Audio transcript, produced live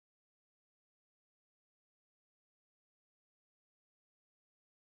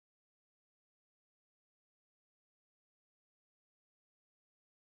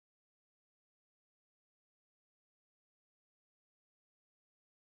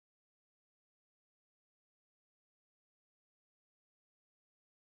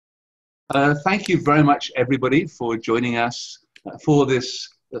Thank you very much, everybody, for joining us for this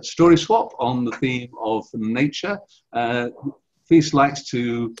story swap on the theme of nature. FEAST likes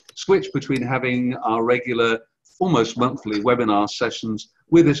to switch between having our regular, almost monthly webinar sessions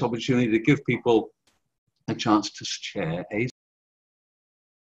with this opportunity to give people a chance to share a.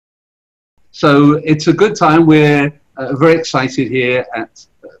 So it's a good time. We're very excited here at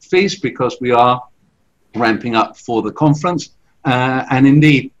FEAST because we are ramping up for the conference. And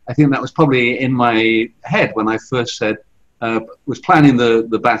indeed, I think that was probably in my head when I first said, was planning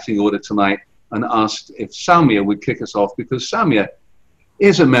the batting order tonight and asked if Samia would kick us off, because Samia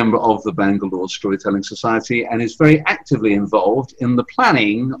is a member of the Bangalore Storytelling Society and is very actively involved in the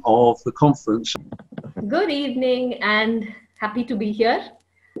planning of the conference. Good evening and happy to be here.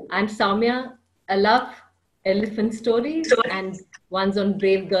 I'm Samia. I love elephant stories and ones on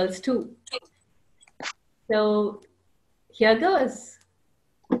brave girls too. So here goes.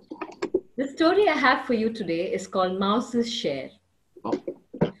 The story I have for you today is called Mouse's Share.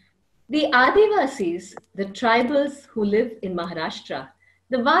 The Adivasis, the tribals who live in Maharashtra,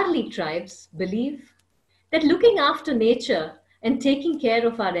 the Varli tribes, believe that looking after nature and taking care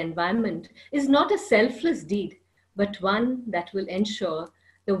of our environment is not a selfless deed, but one that will ensure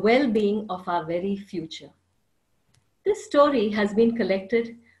the well-being of our very future. This story has been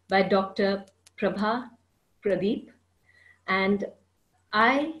collected by Dr. Prabha Pradeep, and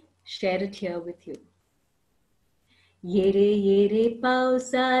I share it here with you. Yere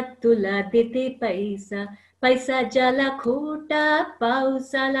pausa tula dete paisa, paisa jala khota,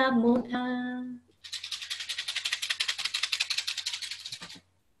 pausala motha.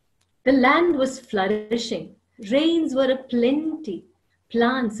 The land was flourishing, rains were aplenty,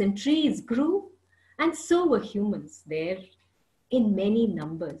 plants and trees grew, and so were humans there in many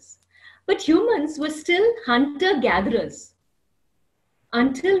numbers. But humans were still hunter-gatherers.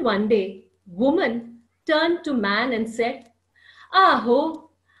 Until one day, woman turned to man and said, "Aho,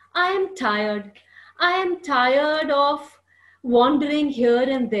 I am tired. I am tired of wandering here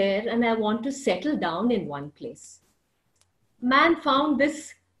and there, and I want to settle down in one place." Man found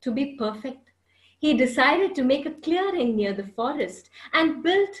this to be perfect. He decided to make a clearing near the forest and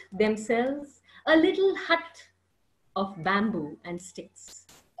built themselves a little hut of bamboo and sticks.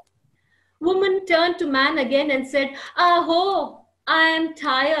 Woman turned to man again and said, "Aho, I am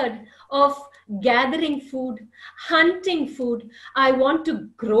tired of gathering food, hunting food. I want to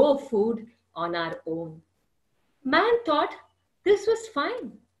grow food on our own." Man thought this was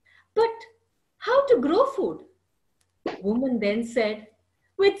fine, but how to grow food? Woman then said,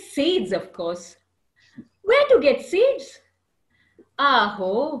 "With seeds, of course." "Where to get seeds?"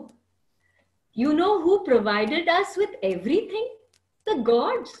 "Aho, you know who provided us with everything? The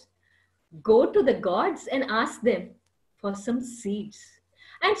gods. Go to the gods and ask them for some seeds."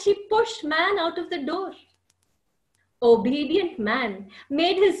 And she pushed man out of the door. Obedient man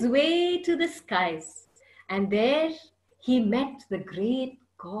made his way to the skies, and there he met the great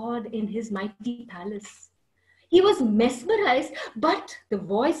god in his mighty palace. He was mesmerized, but the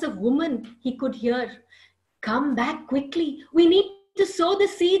voice of woman he could hear. "Come back quickly. We need to sow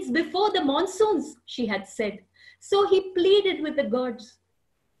the seeds before the monsoons," she had said. So he pleaded with the gods.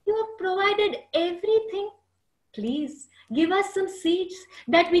 "You have provided everything. Please give us some seeds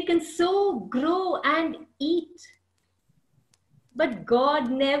that we can sow, grow, and eat." But God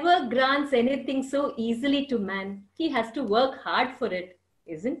never grants anything so easily to man. He has to work hard for it,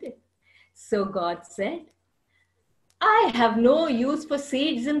 isn't it? So God said, "I have no use for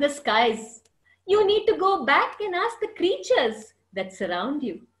seeds in the skies. You need to go back and ask the creatures that surround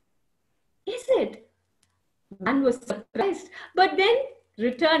you." "Is it?" Man was surprised, but then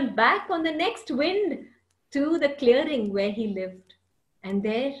returned back on the next wind to the clearing where he lived, and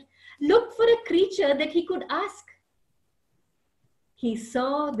there looked for a creature that he could ask. He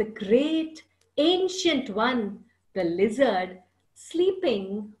saw the great ancient one, the lizard,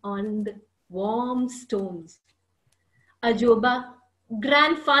 sleeping on the warm stones. "Ajoba,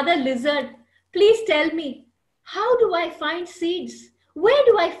 grandfather lizard, please tell me, how do I find seeds? Where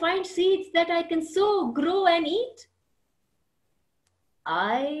do I find seeds that I can sow, grow, and eat?"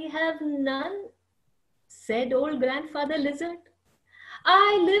 "I have none," said old grandfather lizard. "I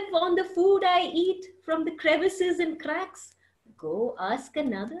live on the food I eat from the crevices and cracks. Go ask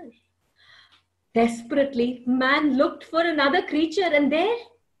another." Desperately, man looked for another creature, and there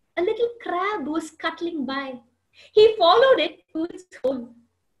a little crab was scuttling by. He followed it to its hole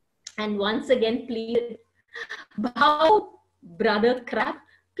and once again pleaded, "Bow, brother crab,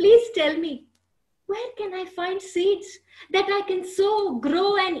 please tell me, where can I find seeds that I can sow, grow,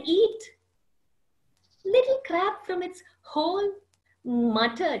 and eat?" Little crab from its hole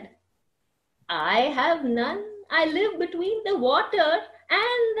muttered, I have none. I live between the water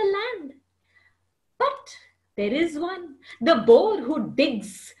and the land. But there is one, the boar who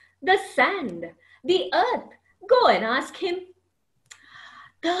digs the sand, the earth. Go and ask him.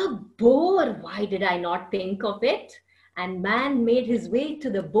 The boar, why did I not think of it? And man made his way to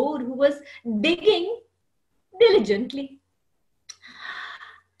the boar who was digging diligently.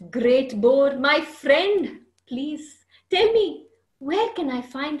 Great boar, my friend, please tell me, where can I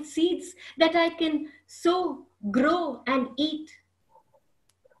find seeds that I can sow, grow, and eat?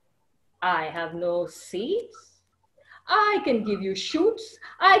 I have no seeds. I can give you shoots,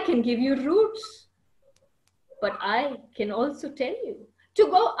 I can give you roots. But I can also tell you to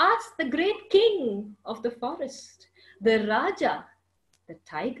go ask the great king of the forest, the Raja, the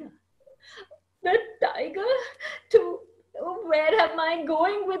tiger. The tiger? To where am I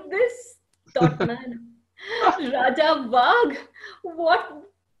going with this? Thought man. Raja Vag, what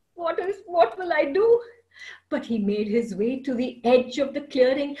will I do? But he made his way to the edge of the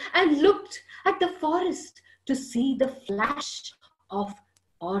clearing and looked at the forest to see the flash of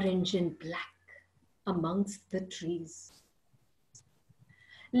orange and black amongst the trees.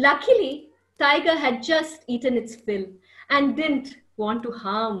 Luckily, tiger had just eaten its fill and didn't want to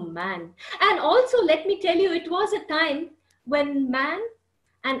harm man. And also, let me tell you, it was a time when man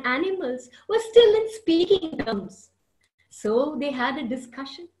and animals were still in speaking terms. So they had a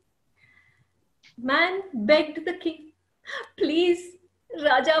discussion. Man begged the king, please,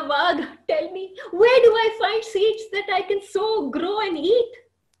 Raja Vag, tell me, where do I find seeds that I can sow, grow and eat?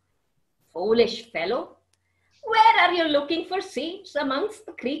 Foolish fellow, where are you looking for seeds amongst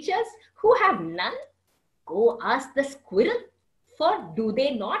the creatures who have none? Go ask the squirrel, for do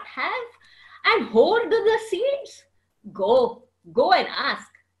they not have and hoard the seeds? Go and ask.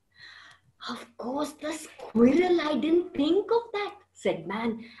 Of course, the squirrel, I didn't think of that, said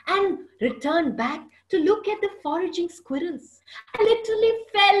man, and returned back to look at the foraging squirrels and literally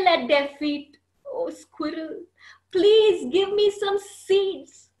fell at their feet. Oh, squirrel, please give me some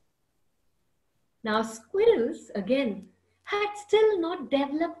seeds. Now, squirrels, again, had still not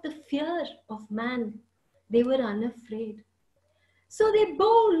developed the fear of man. They were unafraid. So they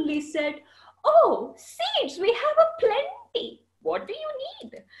boldly said, oh, seeds, we have a plenty. What do you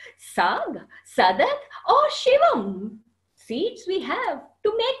need? Sag, Sadak or Shivam? Seeds we have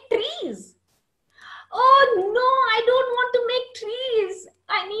to make trees. Oh no, I don't want to make trees.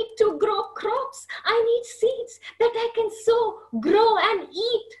 I need to grow crops. I need seeds that I can sow, grow and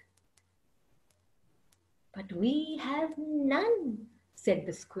eat. But we have none, said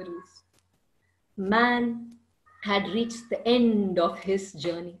the squirrels. Man had reached the end of his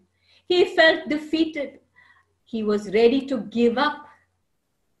journey. He felt defeated. He was ready to give up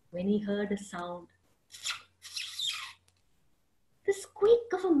when he heard a sound. The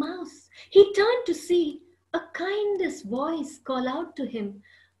squeak of a mouse. He turned to see a kindest voice call out to him,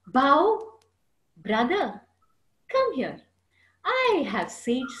 Bow, brother, come here. I have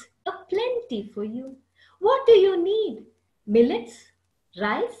seeds aplenty for you. What do you need? Millets,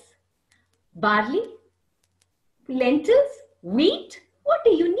 rice, barley, lentils, wheat? What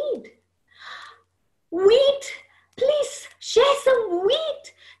do you need? Wheat! Please share some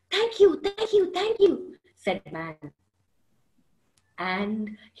wheat. Thank you, said man.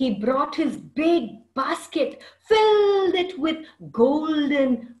 And he brought his big basket, filled it with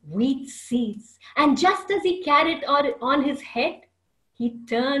golden wheat seeds. And just as he carried it on his head, he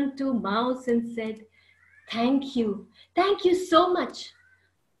turned to Mouse and said, thank you so much.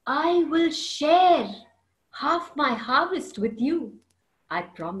 I will share half my harvest with you. I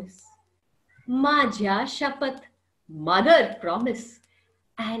promise. Majha Shapat, mother promise.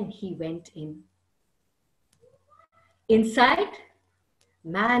 And he went in. Inside,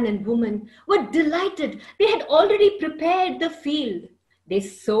 man and woman were delighted. They had already prepared the field. They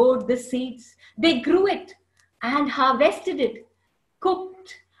sowed the seeds. They grew it and harvested it,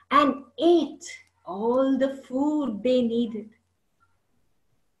 cooked and ate all the food they needed.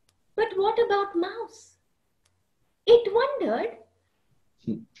 But what about Mouse? It wondered,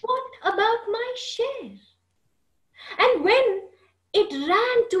 what about my share? And when it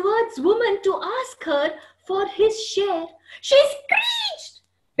ran towards woman to ask her for his share, she screeched,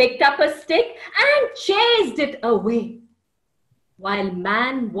 picked up a stick and chased it away, while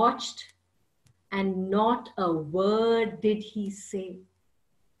man watched and not a word did he say.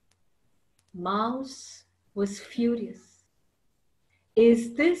 Mouse was furious.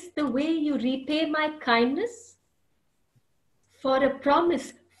 Is this the way you repay my kindness? For a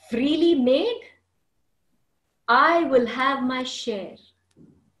promise freely made, I will have my share.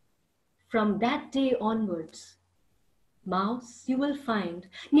 From that day onwards, Mouse you will find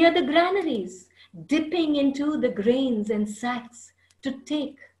near the granaries, dipping into the grains and sacks to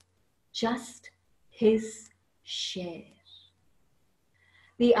take just his share.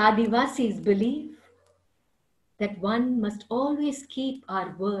 The Adivasis believe that one must always keep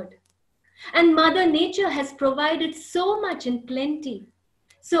our word. And Mother Nature has provided so much in plenty.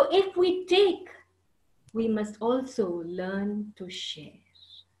 So if we take, we must also learn to share.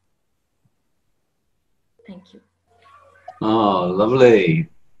 Thank you. Oh, lovely.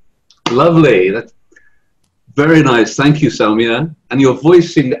 Lovely. That's very nice. Thank you, Salmia. And your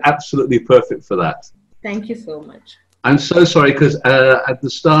voice seemed absolutely perfect for that. Thank you so much. I'm so sorry because at the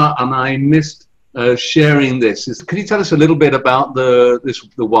start, and I missed sharing this. Could you tell us a little bit about the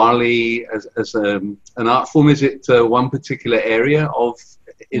Wali as an art form? Is it one particular area of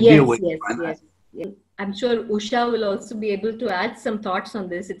India? Yes. I'm sure Usha will also be able to add some thoughts on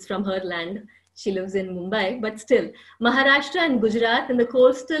this. It's from her land. She lives in Mumbai, but still, Maharashtra and Gujarat and the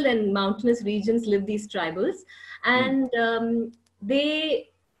coastal and mountainous regions live these tribals, and they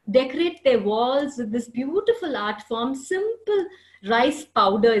decorate their walls with this beautiful art form. Simple rice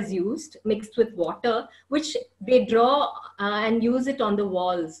powder is used mixed with water, which they draw and use it on the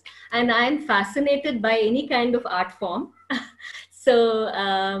walls. And I'm fascinated by any kind of art form. So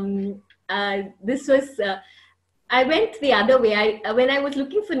this was. I went the other way. When I was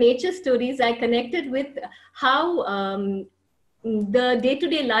looking for nature stories, I connected with how the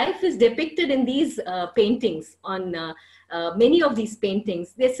day-to-day life is depicted in these paintings. On many of these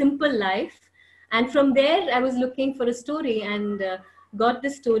paintings, they're simple life, and from there I was looking for a story and got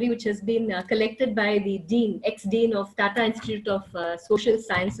this story, which has been collected by the dean, ex-dean of Tata Institute of Social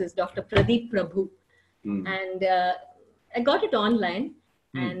Sciences, Dr. Pradeep Prabhu, and I got it online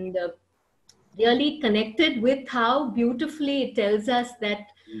and. Really connected with how beautifully it tells us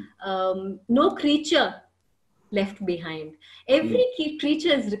that no creature left behind. Every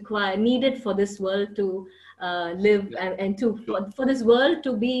creature is needed for this world to live and for this world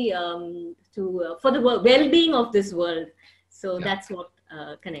to be for the well-being of this world. So that's what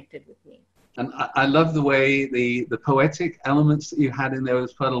connected with me. And I love the way the poetic elements that you had in there.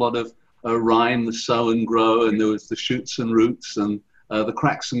 Was quite a lot of rhyme, the sow and grow, and there was the shoots and roots and the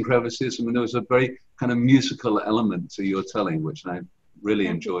cracks and crevices. I mean, there was a very kind of musical element to your telling, which I really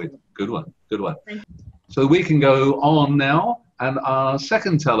enjoyed. Good one, good one. So we can go on now, and our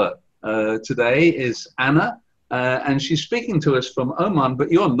second teller today is Anna, and she's speaking to us from Oman, but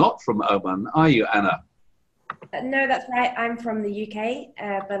you're not from Oman, are you, Anna? No, that's right. I'm from the UK,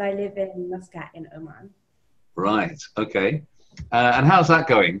 but I live in Muscat in Oman. Right, okay. And how's that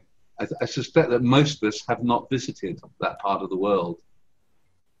going? I suspect that most of us have not visited that part of the world.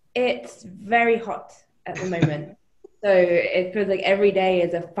 It's very hot at the moment. So it feels like every day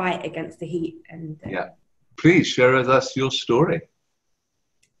is a fight against the heat. And yeah. Please share with us your story.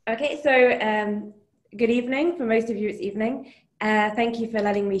 Okay, so good evening. For most of you, it's evening. Thank you for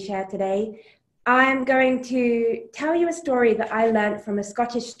letting me share today. I'm going to tell you a story that I learned from a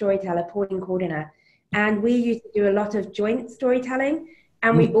Scottish storyteller, Pauline Cordiner. And we used to do a lot of joint storytelling,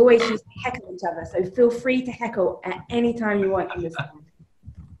 and we always used to heckle each other. So feel free to heckle at any time you want on this time.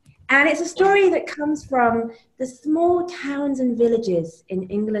 And it's a story that comes from the small towns and villages in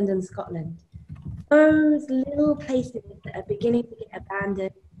England and Scotland. Those little places that are beginning to get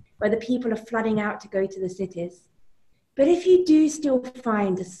abandoned, where the people are flooding out to go to the cities. But if you do still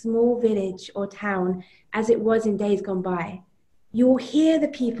find a small village or town as it was in days gone by, you'll hear the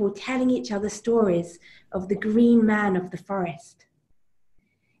people telling each other stories of the green man of the forest.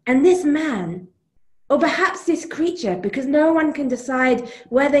 And this man, or perhaps this creature, because no one can decide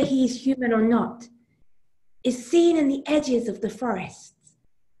whether he's human or not, is seen in the edges of the forests.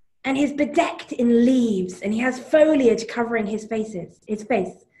 And he's bedecked in leaves, and he has foliage covering his face.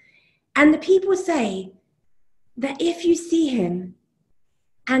 And the people say that if you see him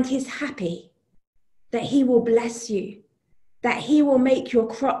and he's happy, that he will bless you, that he will make your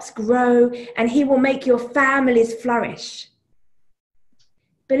crops grow, and he will make your families flourish.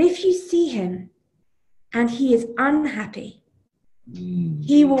 But if you see him and he is unhappy,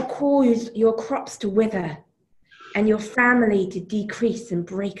 he will cause your crops to wither and your family to decrease and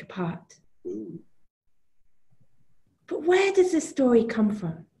break apart. But where does this story come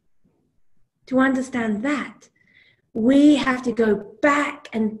from? To understand that, we have to go back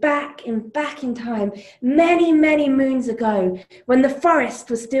and back and back in time, many, many moons ago, when the forest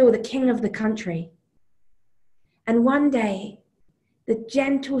was still the king of the country. And one day, the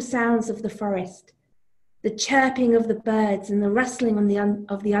gentle sounds of the forest, the chirping of the birds and the rustling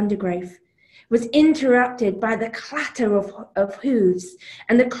of the undergrowth was interrupted by the clatter of hooves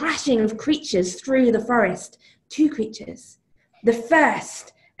and the crashing of creatures through the forest, two creatures. The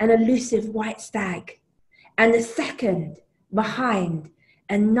first, an elusive white stag, and the second, behind,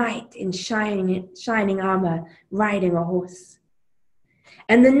 a knight in shining armor riding a horse.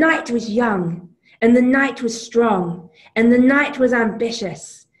 And the knight was young, and the knight was strong, and the knight was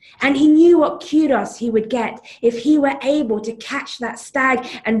ambitious. And he knew what kudos he would get if he were able to catch that stag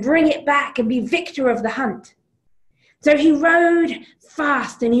and bring it back and be victor of the hunt. So he rode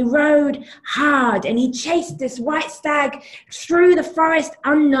fast and he rode hard and he chased this white stag through the forest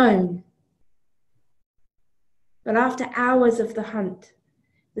unknown. But after hours of the hunt,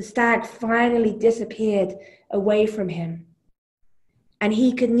 the stag finally disappeared away from him, and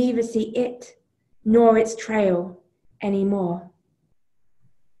he could neither see it nor its trail anymore.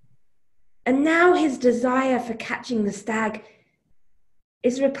 And now his desire for catching the stag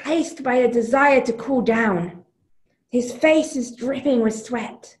is replaced by a desire to cool down. His face is dripping with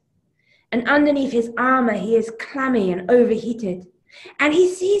sweat, and underneath his armor he is clammy and overheated. And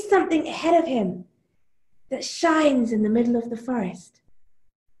he sees something ahead of him that shines in the middle of the forest.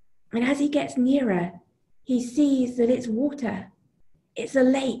 And as he gets nearer, he sees that it's water. It's a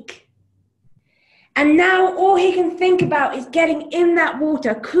lake. And now all he can think about is getting in that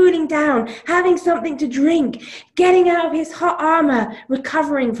water, cooling down, having something to drink, getting out of his hot armor,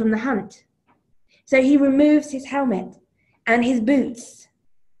 recovering from the hunt. So he removes his helmet and his boots.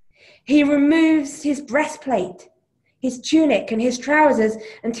 He removes his breastplate, his tunic and his trousers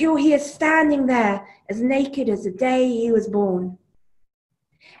until he is standing there as naked as the day he was born.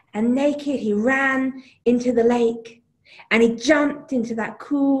 And naked he ran into the lake and he jumped into that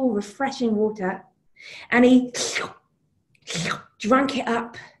cool, refreshing water. And he drank it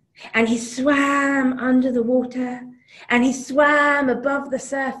up, and he swam under the water, and he swam above the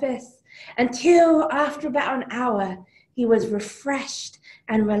surface until after about an hour, he was refreshed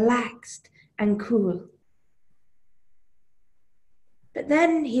and relaxed and cool. But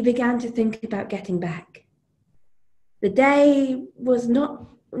then he began to think about getting back. The day was not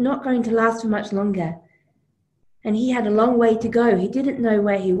going to last for much longer, and he had a long way to go. He didn't know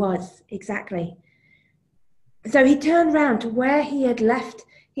where he was exactly. So he turned round to where he had left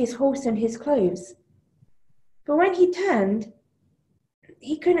his horse and his clothes. But when he turned,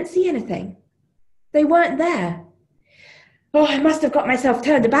 he couldn't see anything. They weren't there. Oh, I must have got myself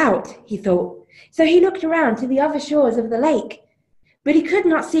turned about, he thought. So he looked around to the other shores of the lake, but he could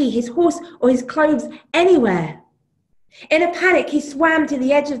not see his horse or his clothes anywhere. In a panic, he swam to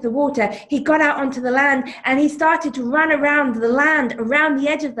the edge of the water. He got out onto the land and he started to run around the land, around the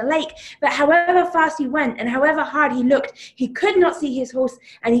edge of the lake. But however fast he went and however hard he looked, he could not see his horse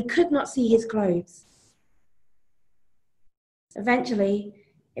and he could not see his clothes. Eventually,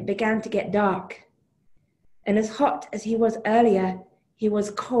 it began to get dark. And as hot as he was earlier, he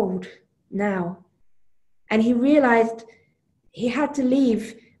was cold now. And he realized he had to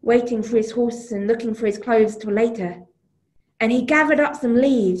leave waiting for his horse and looking for his clothes till later. And he gathered up some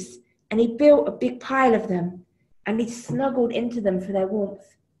leaves and he built a big pile of them and he snuggled into them for their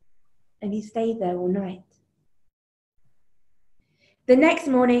warmth. And he stayed there all night. The next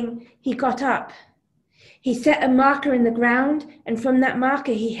morning, he got up. He set a marker in the ground, and from that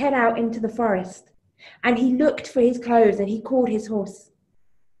marker, he headed out into the forest. And he looked for his clothes and he called his horse.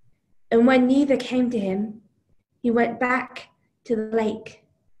 And when neither came to him, he went back to the lake.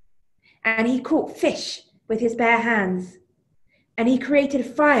 And he caught fish with his bare hands. And he created a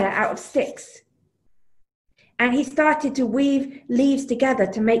fire out of sticks. And he started to weave leaves together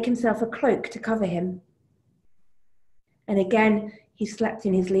to make himself a cloak to cover him. And again, he slept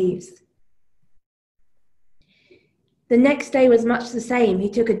in his leaves. The next day was much the same. He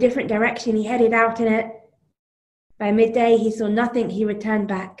took a different direction. He headed out in it. By midday, he saw nothing. He returned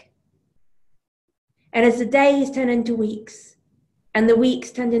back. And as the days turned into weeks, and the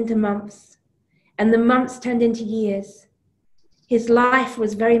weeks turned into months, and the months turned into years, his life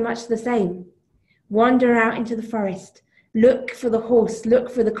was very much the same. Wander out into the forest, look for the horse, look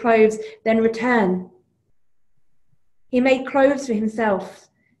for the clothes, then return. He made clothes for himself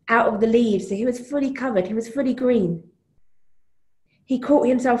out of the leaves, so he was fully covered, he was fully green. He caught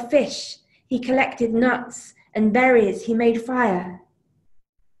himself fish, he collected nuts and berries, he made fire.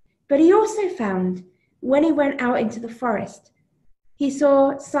 But he also found, when he went out into the forest, he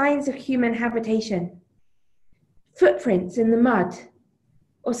saw signs of human habitation. Footprints in the mud,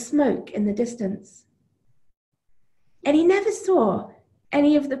 or smoke in the distance. And he never saw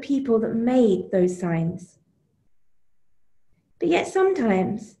any of the people that made those signs. But yet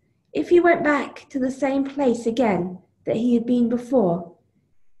sometimes, if he went back to the same place again that he had been before,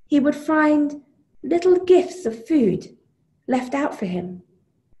 he would find little gifts of food left out for him.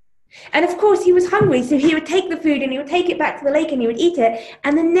 And of course, he was hungry, so he would take the food and he would take it back to the lake and he would eat it.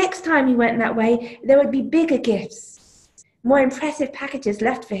 And the next time he went that way, there would be bigger gifts, more impressive packages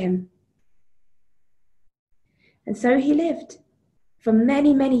left for him. And so he lived for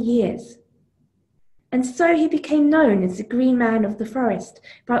many, many years. And so he became known as the Green Man of the Forest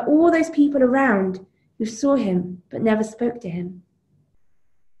by all those people around who saw him but never spoke to him.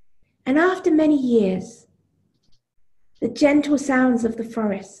 And after many years, the gentle sounds of the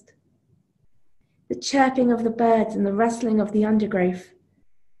forest, the chirping of the birds and the rustling of the undergrowth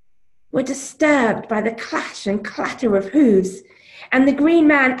were disturbed by the clash and clatter of hooves, and the Green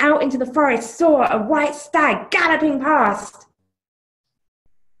Man out into the forest saw a white stag galloping past.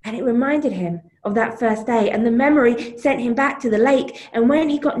 And it reminded him of that first day, and the memory sent him back to the lake. And when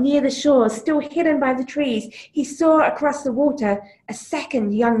he got near the shore, still hidden by the trees, he saw across the water a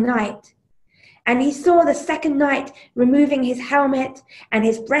second young knight. And he saw the second knight removing his helmet and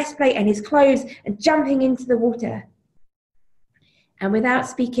his breastplate and his clothes and jumping into the water. And without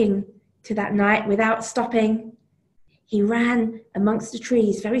speaking to that knight, without stopping, he ran amongst the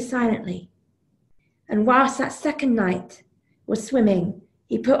trees very silently. And whilst that second knight was swimming,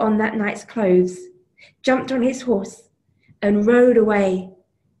 he put on that knight's clothes, jumped on his horse, and rode away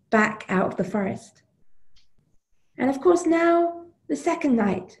back out of the forest. And of course now the second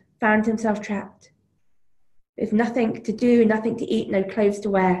knight found himself trapped, with nothing to do, nothing to eat, no clothes to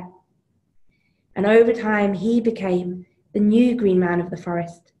wear. And over time he became the new Green Man of the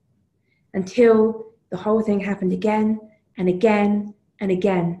forest, until the whole thing happened again and again and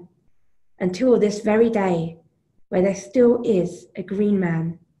again, until this very day, where there still is a Green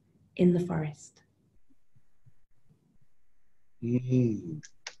Man in the forest.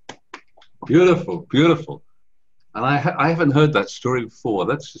 Beautiful, beautiful. And I haven't heard that story before.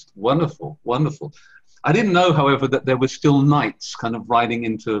 That's just wonderful, wonderful. I didn't know, however, that there were still knights kind of riding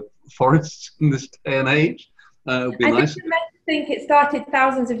into forests in this day and age. It would be nice. I think it started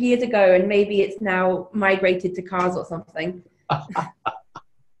thousands of years ago, and maybe it's now migrated to cars or something.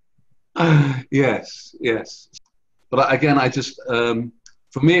 Yes, yes. But again, I just,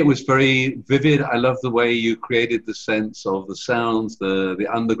 for me, it was very vivid. I love the way you created the sense of the sounds, the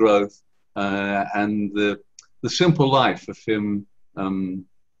undergrowth, and the simple life of him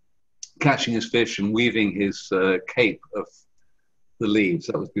catching his fish and weaving his cape of the leaves.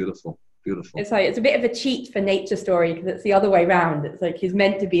 That was beautiful, beautiful. It's like, it's a bit of a cheat for nature story, because it's the other way around. It's like he's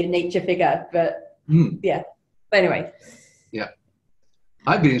meant to be a nature figure, but yeah. But anyway. Yeah.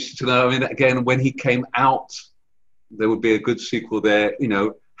 I'd be interested to know, I mean, again, when he came out, there would be a good sequel there, you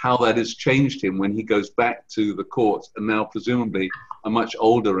know, how that has changed him when he goes back to the court and now presumably a much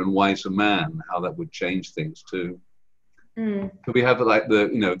older and wiser man, how that would change things too. Could we have like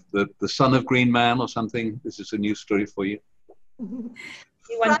the son of Green Man or something? This is a new story for you. You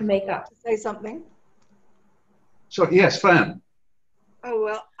want to make up? Say something? Sorry, yes, Fran. Oh,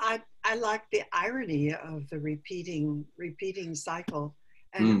 well, I like the irony of the repeating cycle.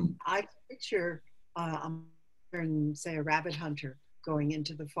 And I picture, say, a rabbit hunter going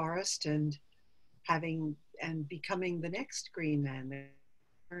into the forest and becoming the next Green Man, the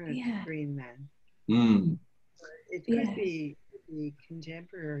current Green Man. It could be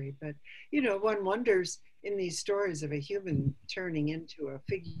contemporary, but you know, one wonders in these stories of a human turning into a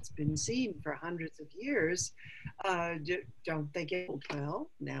figure that's been seen for hundreds of years, don't they get old? Well,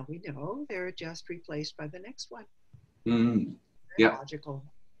 now we know they're just replaced by the next one. Yeah. Logical.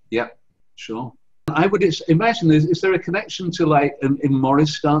 Yeah, sure. I would imagine, is there a connection to like in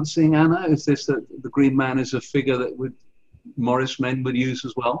Morris dancing, Anna? Is this that the Green Man is a figure that Morris men would use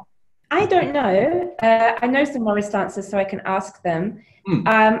as well? I don't know. I know some Morris dancers, so I can ask them.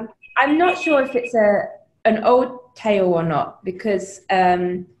 I'm not sure if it's an old tale or not, because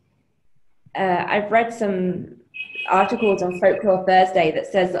I've read some articles on Folklore Thursday that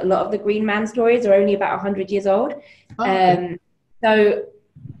says that a lot of the Green Man stories are only about 100 years old. Okay. So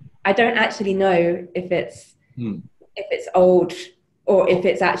I don't actually know if it's old or if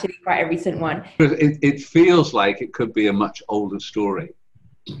it's actually quite a recent one. It feels like it could be a much older story.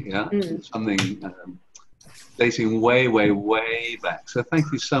 Yeah, something dating way, way, way back. So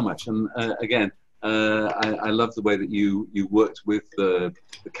thank you so much. And again, I love the way that you worked with the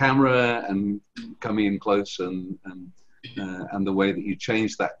camera and coming in close, and the way that you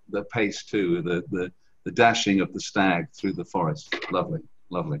changed the pace too, the dashing of the stag through the forest. Lovely,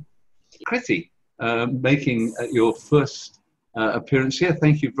 lovely. Kriti, making your first appearance here.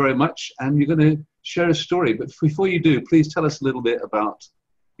 Thank you very much. And you're going to share a story, but before you do, please tell us a little bit about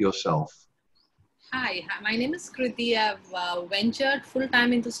yourself. Hi, my name is Kriti. I've ventured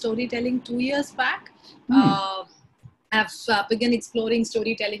full-time into storytelling 2 years back. I've begun exploring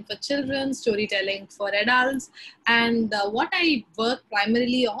storytelling for children, storytelling for adults, and what I work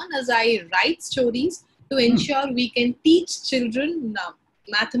primarily on is I write stories to ensure we can teach children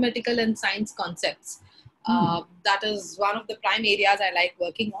mathematical and science concepts. That is one of the prime areas I like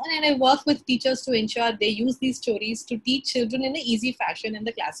working on, and I work with teachers to ensure they use these stories to teach children in an easy fashion in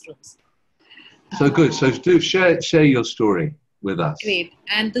the classrooms. So good. So do share your story with us. Great.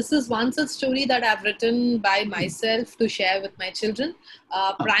 And this is one such story that I've written by myself to share with my children,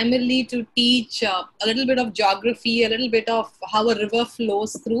 primarily to teach a little bit of geography, a little bit of how a river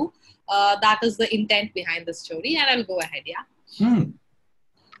flows through. That is the intent behind the story. And I'll go ahead, yeah?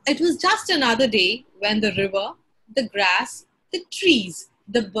 It was just another day when the river, the grass, the trees,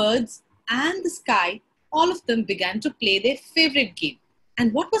 the birds, and the sky, all of them began to play their favorite game.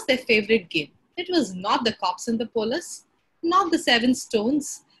 And what was their favorite game? It was not the cops and the police, not the 7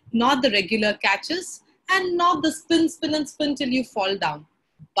 stones, not the regular catches, and not the spin, spin, and spin till you fall down.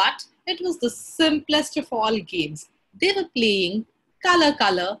 But it was the simplest of all games. They were playing color,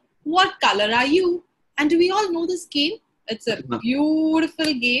 color, what color are you? And do we all know this game? It's a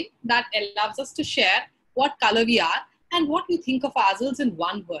beautiful game that allows us to share what color we are and what we think of ourselves in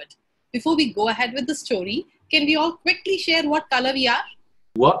one word. Before we go ahead with the story, can we all quickly share what color we are?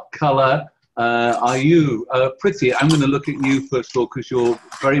 What color are you? Pretty, I'm going to look at you first of all because you're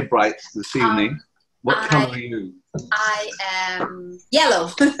very bright this evening. What color are you? I am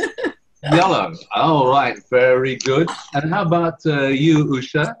yellow. Yellow. All right, very good. And how about you,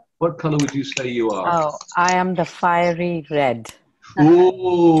 Usha? What color would you say you are? Oh, I am the fiery red.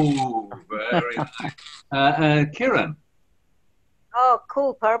 Ooh, very nice. Kiran? Oh,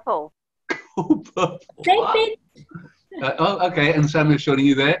 cool purple. Cool purple. Okay, and Sam is showing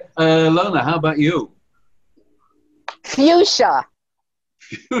you there. Lona, how about you? Fuchsia.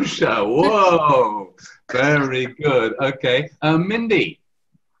 Fuchsia, whoa. Very good. Okay. Mindy,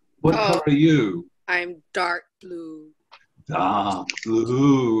 what color are you? I'm dark blue. Dark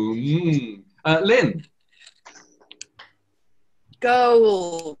blue. Lynn?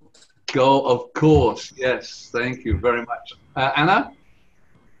 Gold. Gold, of course. Yes, thank you very much. Anna?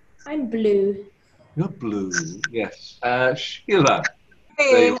 I'm blue. You're blue, yes. Sheila?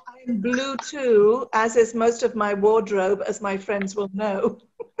 And I'm blue too, as is most of my wardrobe, as my friends will know.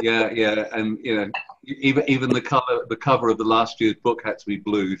 Yeah, and you know, even the cover of the last year's book had to be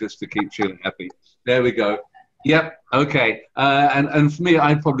blue just to keep Sheila happy. There we go. Yep. Okay. And for me,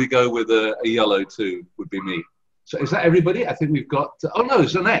 I'd probably go with a yellow too. Would be me. So is that everybody? I think we've got. Oh no,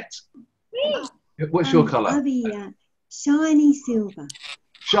 Zanette. What's your color? I'll be shiny silver.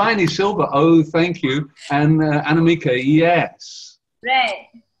 Shiny silver. Oh, thank you. And Anamika, yes. Red.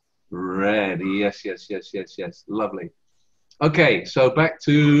 Red. Yes. Lovely. Okay, so back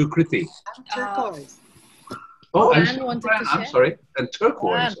to Kriti. Turquoise. I'm sorry. And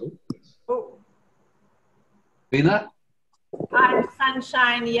turquoise. Vina? I'm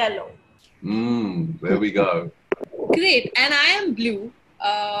sunshine yellow. There we go. Great. And I am blue.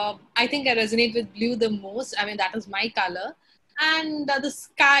 I think I resonate with blue the most. I mean, that is my color. And the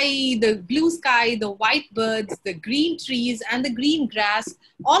sky, the blue sky, the white birds, the green trees, and the green grass,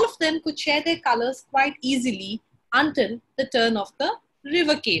 all of them could share their colors quite easily until the turn of the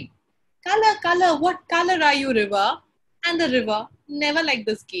river came. Color, color, what color are you, river? And the river never liked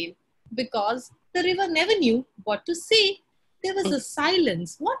this game because the river never knew what to say. There was a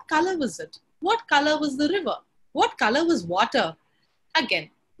silence. What color was it? What color was the river? What color was water?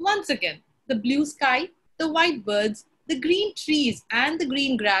 Once again, the blue sky, the white birds, the green trees and the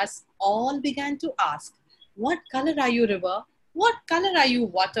green grass all began to ask, what color are you, river? What color are you,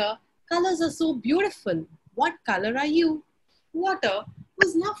 water? Colors are so beautiful. What color are you? Water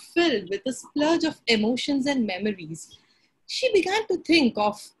was now filled with a splurge of emotions and memories. She began to think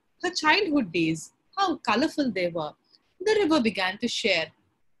of her childhood days, how colorful they were. The river began to share.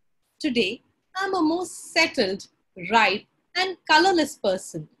 Today, I'm a more settled, ripe, and colorless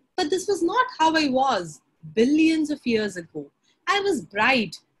person. But this was not how I was billions of years ago. I was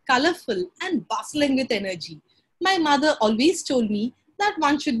bright, colorful, and bustling with energy. My mother always told me that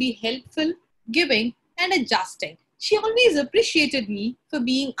one should be helpful, giving, and adjusting. She always appreciated me for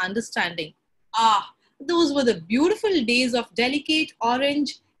being understanding. Those were the beautiful days of delicate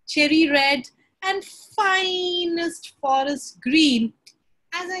orange, cherry red, and finest forest green.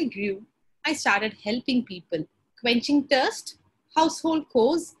 As I grew, I started helping people, quenching thirst, household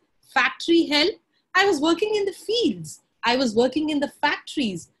chores, factory help. I was working in the fields. I was working in the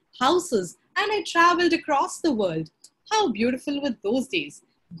factories, houses, and I traveled across the world. How beautiful were those days.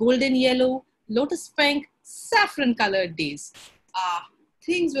 Golden yellow, lotus pink, saffron colored days.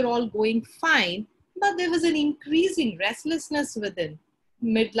 Things were all going fine, but there was an increasing restlessness within.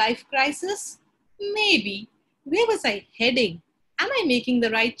 Midlife crisis? Maybe. Where was I heading? Am I making the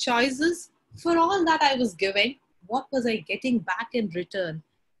right choices? For all that I was giving, what was I getting back in return?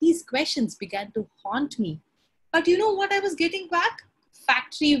 These questions began to haunt me. But you know what I was getting back?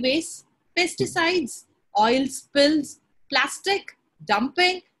 Factory waste, pesticides, oil spills, plastic,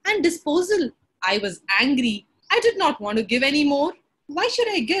 dumping, and disposal. I was angry. I did not want to give any more. Why should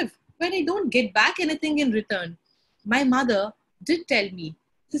I give when I don't get back anything in return? My mother did tell me,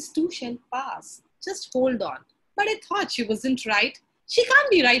 this too shall pass. Just hold on. But I thought she wasn't right. She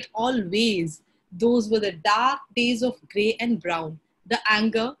can't be right always. Those were the dark days of grey and brown. The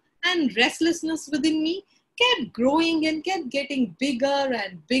anger and restlessness within me kept growing and kept getting bigger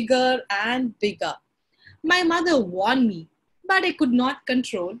and bigger and bigger. My mother warned me, but I could not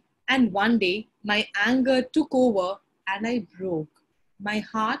control. And one day, my anger took over and I broke. My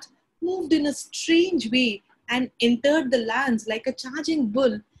heart moved in a strange way and entered the lands like a charging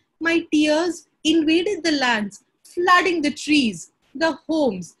bull. My tears invaded the lands, flooding the trees, the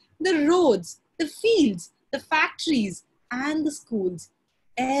homes, the roads, the fields, the factories, and the schools.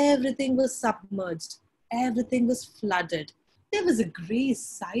 Everything was submerged. Everything was flooded. There was a grey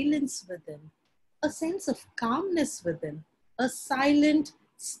silence within, a sense of calmness within, a silent,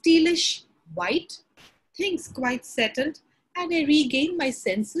 steelish white. Things quite settled, and I regained my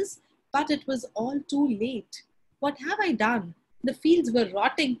senses, but it was all too late. What have I done? The fields were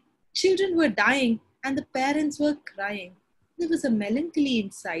rotting, children were dying, and the parents were crying. There was a melancholy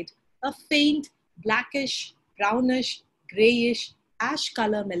inside, a faint, blackish, brownish, greyish, ash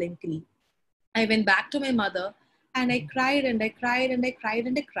color melancholy. I went back to my mother and I cried and I cried and I cried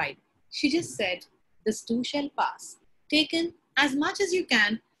and I cried. She just said, this too shall pass. Take in as much as you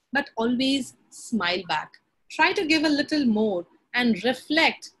can, but always smile back. Try to give a little more and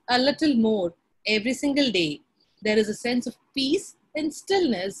reflect a little more every single day. There is a sense of peace and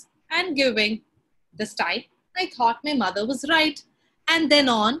stillness and giving. This time, I thought my mother was right. And then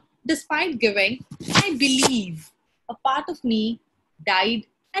on, despite giving, I believe a part of me died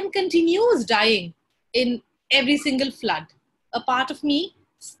and continues dying in every single flood. A part of me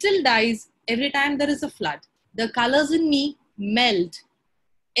still dies every time there is a flood. The colors in me melt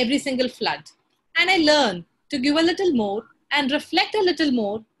every single flood. And I learn to give a little more and reflect a little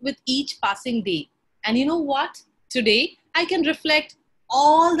more with each passing day. And you know what? Today, I can reflect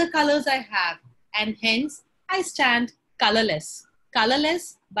all the colors I have, and hence I stand colorless.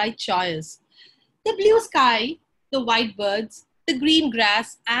 Colorless by choice. The blue sky, the white birds, the green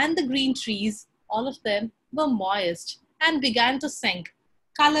grass, and the green trees, all of them were moist and began to sink.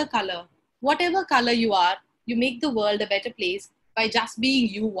 Color, color. Whatever color you are, you make the world a better place by just being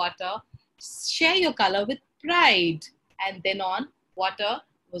you, water. Share your color with pride. And then on, water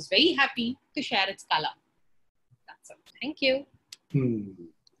was very happy to share its color. That's it. Thank you.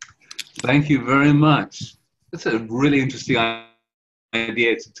 Thank you very much. That's a really interesting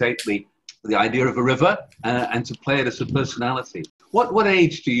idea to take the idea of a river and to play it as a personality. What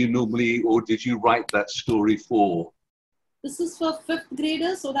age do you normally, or did you write that story for? This is for 5th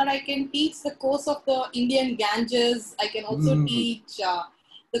graders so that I can teach the course of the Indian Ganges. I can also teach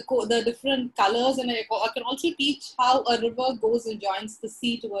the different colors, and I can also teach how a river goes and joins the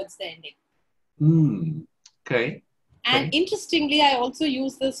sea towards the ending. Okay. And interestingly, I also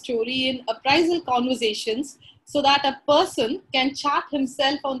use this story in appraisal conversations so that a person can chart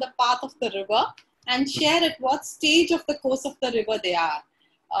himself on the path of the river and share at what stage of the course of the river they are.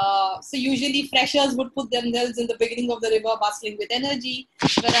 So usually freshers would put themselves in the beginning of the river bustling with energy,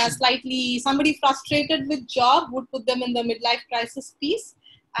 whereas slightly somebody frustrated with job would put them in the midlife crisis piece.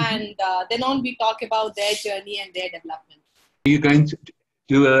 And then on we talk about their journey and their development. Are you going to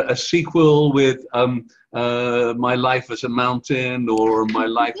do a sequel with My Life as a Mountain or My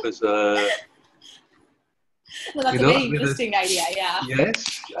Life as a... Well, that's a very interesting idea, yeah.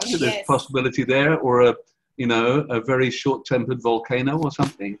 Yes, I think there's a possibility there, or a very short-tempered volcano or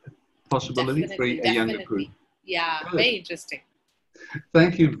something. Possibility for a younger group. Yeah, good. Very interesting.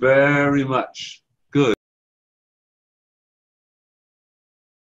 Thank you very much. Good.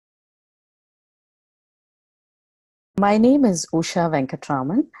 My name is Usha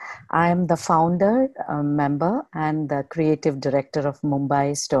Venkatraman. I am the founder, member, and the creative director of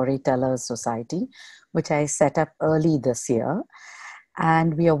Mumbai Storytellers Society, which I set up early this year.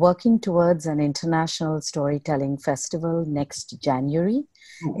 And we are working towards an international storytelling festival next January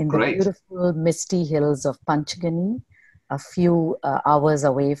in the beautiful misty hills of Panchgani, a few hours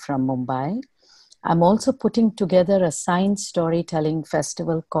away from Mumbai. I'm also putting together a science storytelling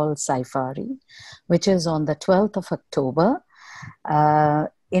festival called Sci-Fari, which is on the 12th of October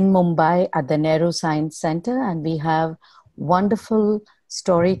in Mumbai at the Nehru Science Center, and we have wonderful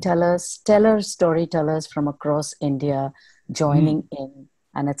storytellers, stellar storytellers from across India joining in,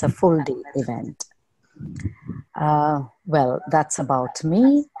 and it's a full day event. Well, that's about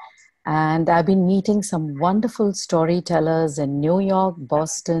me. And I've been meeting some wonderful storytellers in New York,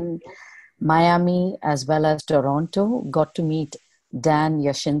 Boston, Miami, as well as Toronto. Got to meet Dan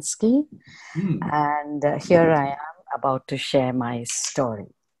Yashinsky. And here I am about to share my story.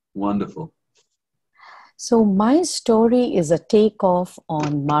 Wonderful. So my story is a takeoff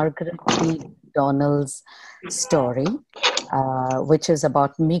on Margaret B. Donald's story, which is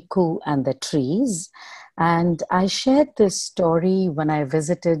about Miku and the trees. And I shared this story when I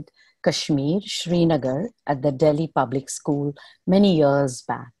visited Kashmir, Srinagar, at the Delhi Public School many years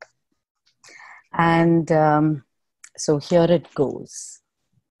back. And so here it goes.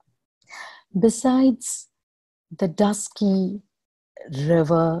 Besides the dusky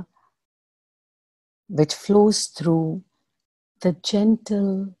river which flows through the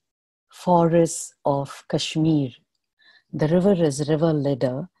gentle forests of Kashmir, the river is River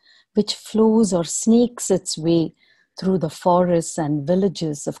Lidder, which flows or snakes its way through the forests and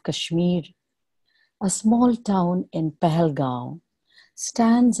villages of Kashmir. A small town in Pahalgaon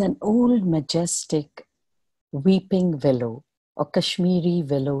stands an old majestic weeping willow or Kashmiri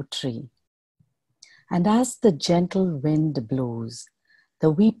willow tree. And as the gentle wind blows, the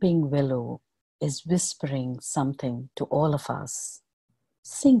weeping willow is whispering something to all of us,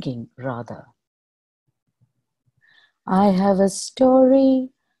 singing rather. I have a story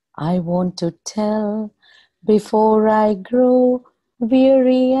I want to tell before I grow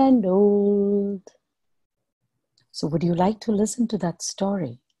weary and old. So would you like to listen to that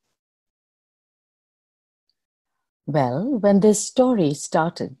story? Well, when this story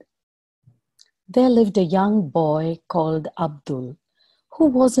started, there lived a young boy called Abdul, who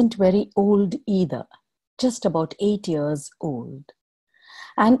wasn't very old either, just about 8 years old.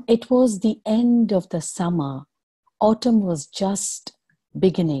 And it was the end of the summer. Autumn was just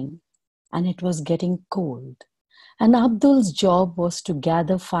beginning and it was getting cold. And Abdul's job was to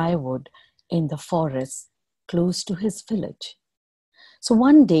gather firewood in the forest close to his village. So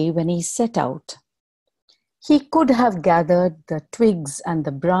one day when he set out, he could have gathered the twigs and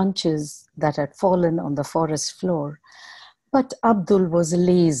the branches that had fallen on the forest floor, but Abdul was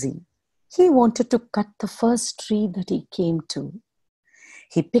lazy. He wanted to cut the first tree that he came to.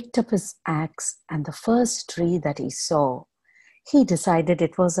 He picked up his axe, and the first tree that he saw, he decided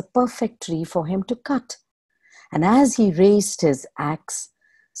it was a perfect tree for him to cut. And as he raised his axe,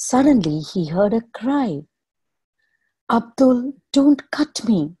 suddenly he heard a cry. Abdul, don't cut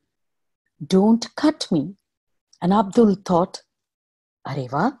me. Don't cut me. And Abdul thought,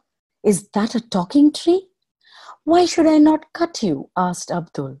 Areva, is that a talking tree? Why should I not cut you? Asked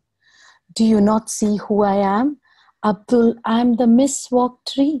Abdul. Do you not see who I am? Abdul, I am the miswalk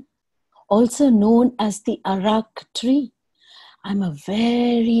tree, also known as the Arak tree. I'm a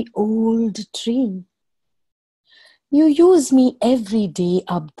very old tree. You use me every day,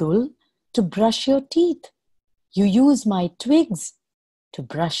 Abdul, to brush your teeth. You use my twigs to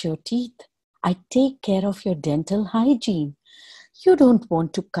brush your teeth. I take care of your dental hygiene. You don't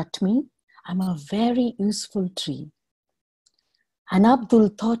want to cut me. I'm a very useful tree. And Abdul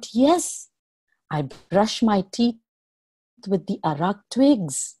thought, yes, I brush my teeth with the arak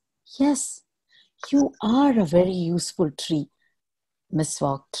twigs. Yes, you are a very useful tree,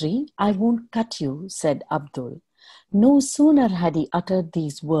 miswak tree. I won't cut you, said Abdul. No sooner had he uttered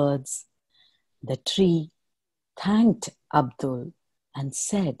these words, the tree thanked Abdul and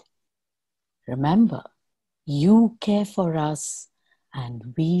said, remember, you care for us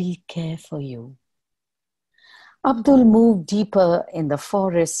and we'll care for you. Abdul moved deeper in the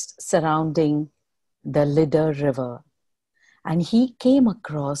forest surrounding the Lidder River, and he came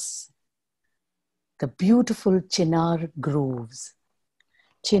across the beautiful Chinar groves.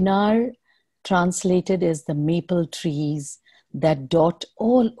 Chinar, translated as the maple trees that dot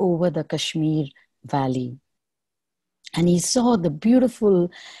all over the Kashmir Valley. And he saw the beautiful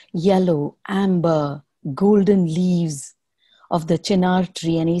yellow, amber, golden leaves of the Chinar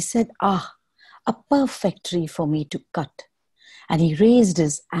tree, and he said, ah, a perfect tree for me to cut. And he raised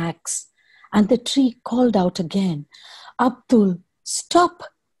his axe, and the tree called out again, Abdul, stop,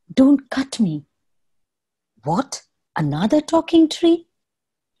 don't cut me. What, another talking tree?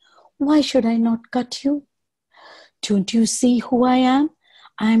 Why should I not cut you? Don't you see who I am?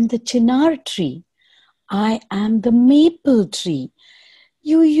 I am the Chinar tree. I am the maple tree.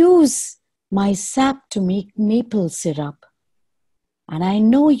 You use my sap to make maple syrup. And I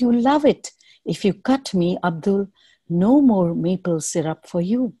know you love it. If you cut me, Abdul, No more maple syrup for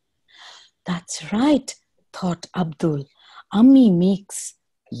you. That's right, thought Abdul. Ammi makes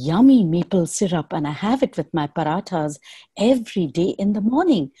yummy maple syrup and I have it with my parathas every day in the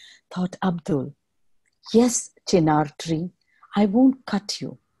morning, thought Abdul. Yes, Chinar tree, I won't cut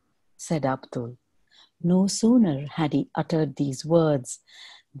you, said Abdul. No sooner had he uttered these words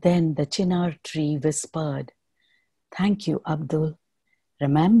than the Chinar tree whispered, Thank you, Abdul.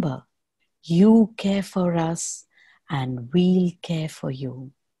 Remember, you care for us and we'll care for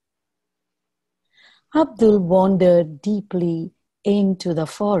you. Abdul wandered deeply into the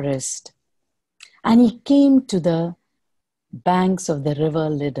forest and he came to the banks of the river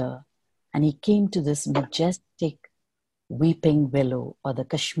Lidder and he came to this majestic weeping willow or the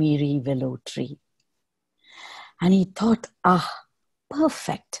Kashmiri willow tree. And he thought,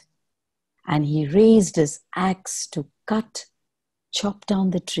 perfect. And he raised his axe to chop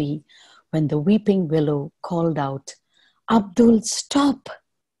down the tree when the weeping willow called out, Abdul, stop!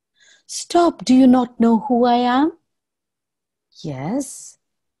 Stop, do you not know who I am? Yes,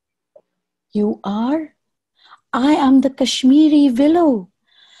 you are. I am the Kashmiri willow.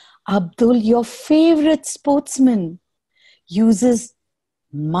 Abdul, your favorite sportsman, uses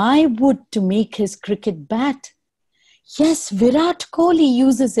my wood to make his cricket bat. Yes, Virat Kohli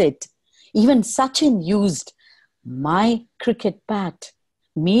uses it. Even Sachin used my cricket bat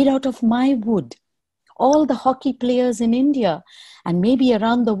made out of my wood. All the hockey players in India and maybe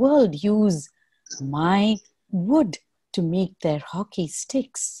around the world use my wood to make their hockey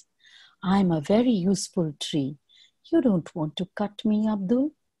sticks. I'm a very useful tree. You don't want to cut me,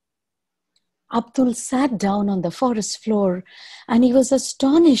 Abdul? Abdul sat down on the forest floor and he was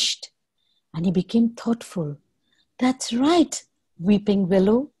astonished and he became thoughtful. That's right, weeping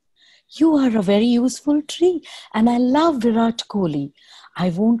willow. You are a very useful tree and I love Virat Kohli. I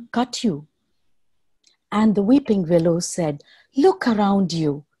won't cut you. And the weeping willow said, Look around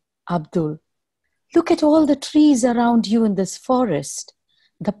you, Abdul. Look at all the trees around you in this forest.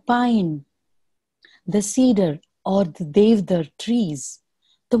 The pine, the cedar or the devdar trees,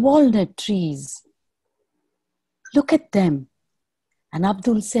 the walnut trees. Look at them. And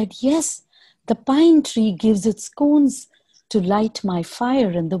Abdul said, Yes, the pine tree gives its cones to light my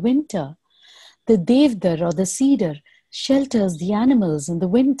fire in the winter. The devdar or the cedar shelters the animals in the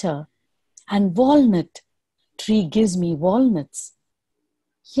winter. And walnut tree gives me walnuts.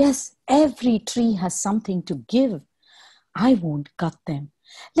 Yes, every tree has something to give. I won't cut them.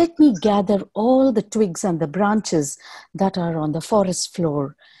 Let me gather all the twigs and the branches that are on the forest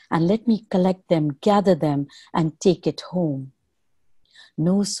floor and let me collect them, gather them and take it home.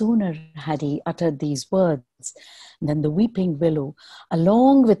 No sooner had he uttered these words than the weeping willow,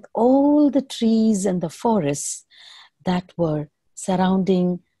 along with all the trees and the forests that were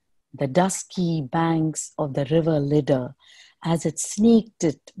surrounding the dusky banks of the river Lidder, as it snaked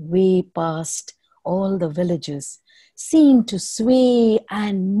it way past all the villages, seemed to sway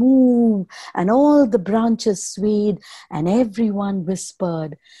and move, and all the branches swayed, and everyone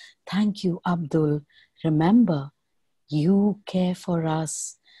whispered, Thank you, Abdul. Remember, you care for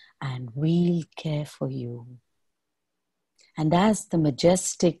us, and we'll care for you. And as the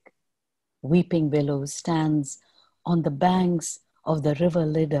majestic weeping willow stands on the banks of the river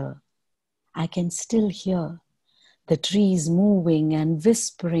Lidder, I can still hear the trees moving and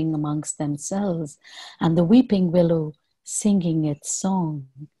whispering amongst themselves, and the weeping willow singing its song.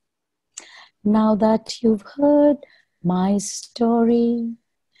 Now that you've heard my story,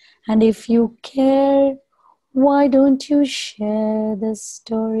 and if you care, why don't you share the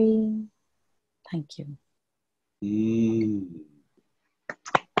story? Thank you.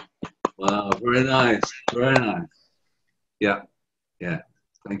 Wow, very nice, very nice. Yeah,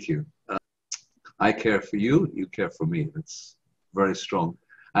 thank you. I care for you, you care for me. That's very strong.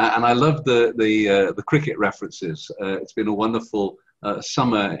 And I love the cricket references. It's been a wonderful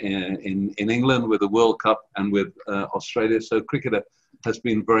summer in England with the World Cup and with Australia. So cricket has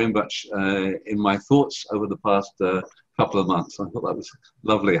been very much in my thoughts over the past couple of months. I thought that was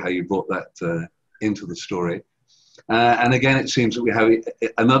lovely how you brought that into the story. And again, it seems that we have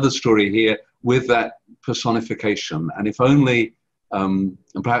another story here with that personification. And if only, and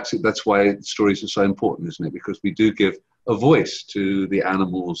perhaps that's why stories are so important, isn't it? Because we do give a voice to the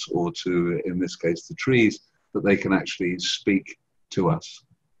animals, or to, in this case, the trees, that they can actually speak to us.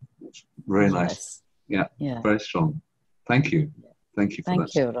 It's very nice. Yeah, very strong. Thank you. Thank you for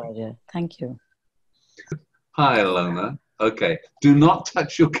that. Thank you, Roger. Thank you. Hi, Alona. Okay. Do not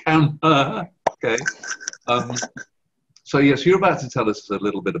touch your camera. Okay. So yes, you're about to tell us a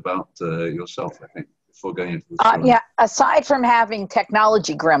little bit about yourself, I think, before going into the story. Yeah, aside from having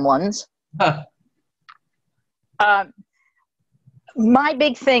technology gremlins, My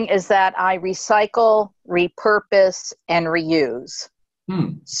big thing is that I recycle, repurpose, and reuse.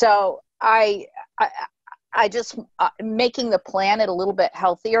 So I just making the planet a little bit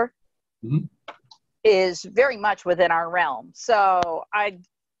healthier is very much within our realm. So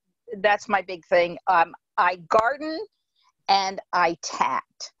that's my big thing. I garden and I tat.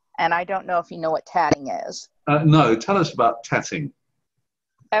 And I don't know if you know what tatting is. No, tell us about tatting.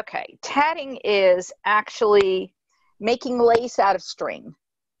 Okay, tatting is actually making lace out of string.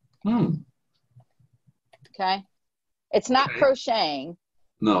 Okay, it's not crocheting.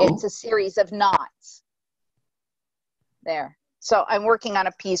 No, it's a series of knots. There. So I'm working on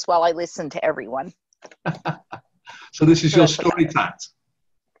a piece while I listen to everyone. So this is your story tat.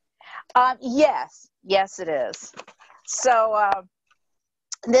 Yes, it is. So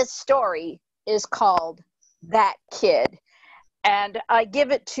this story is called That Kid. And I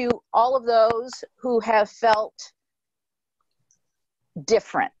give it to all of those who have felt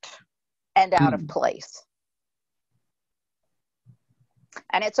different and out of place.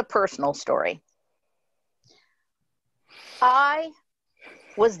 And it's a personal story. I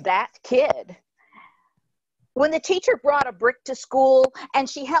was that kid. When the teacher brought a brick to school and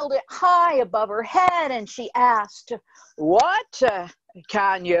she held it high above her head and she asked, "What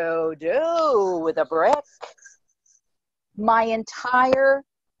can you do with a brick?" My entire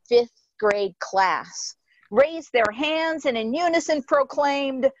 5th grade class raised their hands and in unison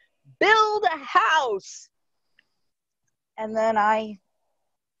proclaimed, "Build a house." And then I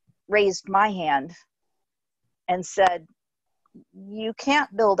raised my hand and said, "You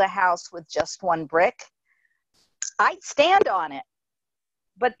can't build a house with just one brick. I'd stand on it,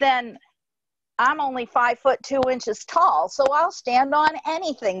 but then I'm only 5'2" tall, so I'll stand on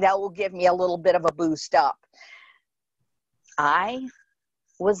anything that will give me a little bit of a boost up." I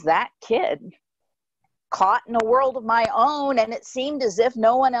was that kid, caught in a world of my own, and it seemed as if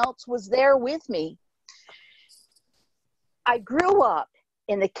no one else was there with me. I grew up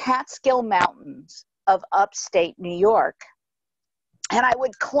in the Catskill Mountains of upstate New York. And I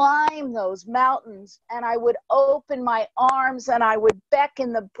would climb those mountains and I would open my arms and I would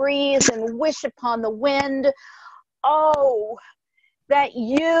beckon the breeze and wish upon the wind, "Oh, that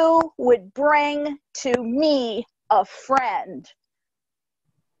you would bring to me a friend."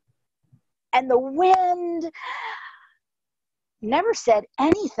 And the wind never said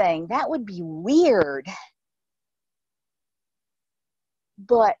anything. That would be weird.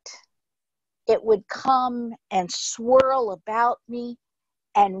 But it would come and swirl about me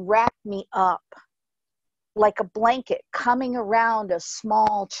and wrap me up like a blanket coming around a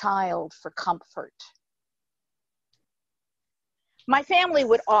small child for comfort. My family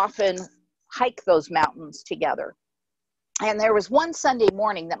would often hike those mountains together. And there was one Sunday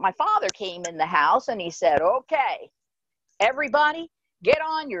morning that my father came in the house and he said, "Okay, everybody, get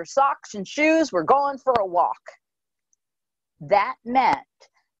on your socks and shoes. We're going for a walk." That meant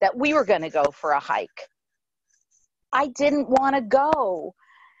that we were going to go for a hike. I didn't want to go.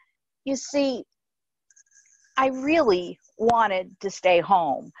 You see, I really wanted to stay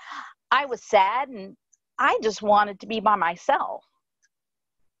home. I was sad and I just wanted to be by myself.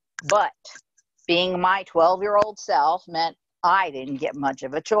 But being my 12-year-old self meant I didn't get much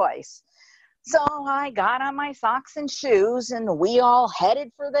of a choice. So I got on my socks and shoes and we all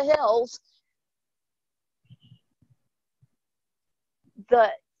headed for the hills.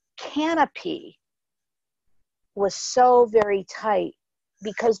 The canopy was so very tight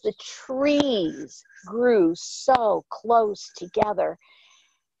because the trees grew so close together.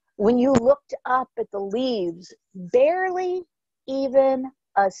 When you looked up at the leaves, barely even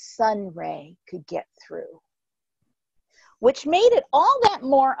a sun ray could get through, which made it all that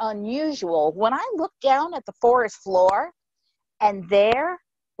more unusual when I looked down at the forest floor and there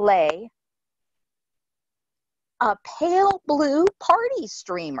lay a pale blue party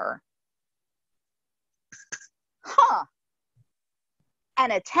streamer.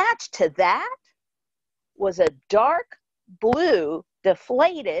 And attached to that was a dark blue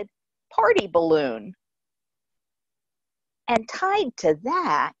deflated party balloon. And tied to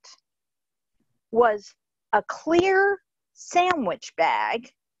that was a clear sandwich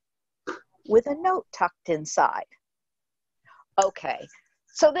bag with a note tucked inside. Okay,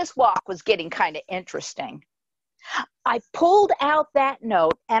 so this walk was getting kind of interesting. I pulled out that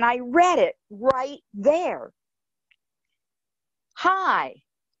note and I read it right there. "Hi,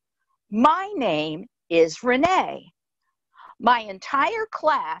 my name is Renee. My entire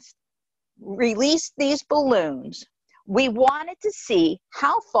class released these balloons. We wanted to see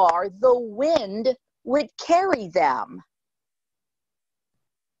how far the wind would carry them.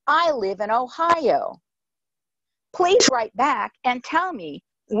 I live in Ohio. Please write back and tell me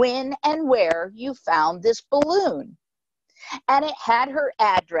when and where you found this balloon. And it had her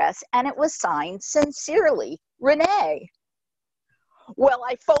address, and it was signed Sincerely, Renee. Well,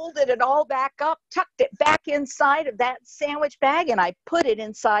 I folded it all back up, tucked it back inside of that sandwich bag, and I put it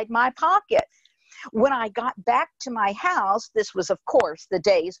inside my pocket. When I got back to my house, this was, of course, the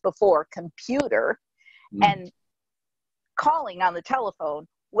days before computer, and calling on the telephone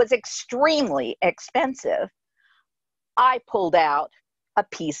was extremely expensive. I pulled out a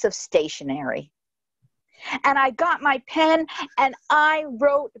piece of stationery. And I got my pen and I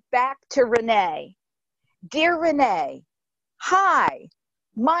wrote back to Renee. Dear Renee, hi,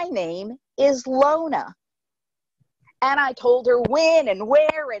 my name is Lona. And I told her when and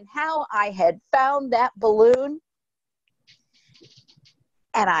where and how I had found that balloon.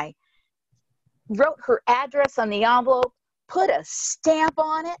 And I wrote her address on the envelope, put a stamp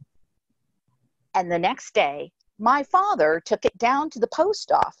on it. And the next day, my father took it down to the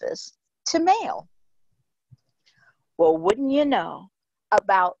post office to mail. Well, wouldn't you know,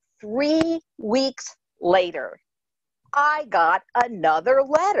 about 3 weeks later, I got another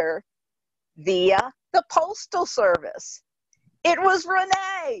letter via the Postal Service. It was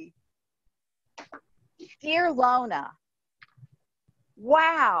Renee. Dear Lona,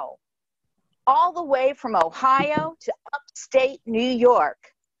 wow, all the way from Ohio to upstate New York,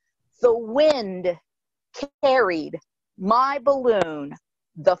 the wind carried my balloon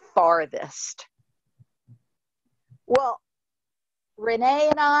the farthest. Well, Renee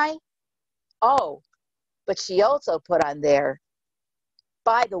and I, but she also put on there,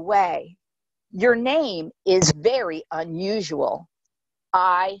 by the way, your name is very unusual.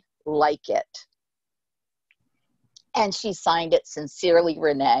 I like it. And she signed it Sincerely,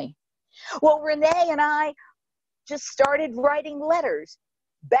 Renee. Well, Renee and I just started writing letters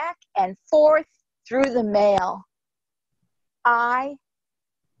back and forth through the mail. I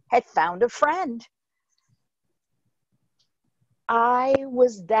had found a friend. I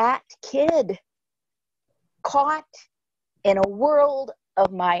was that kid caught in a world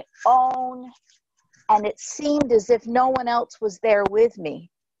of my own, and it seemed as if no one else was there with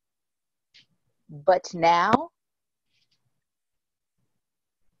me. But now,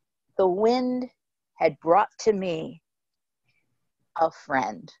 the wind had brought to me a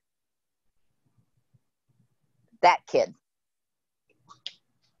friend. That kid.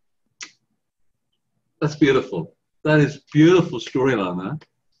 That's beautiful. That is beautiful story, Lana.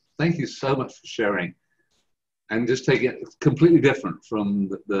 Thank you so much for sharing. And just taking it completely different from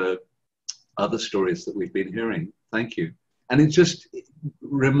the other stories that we've been hearing. Thank you. And it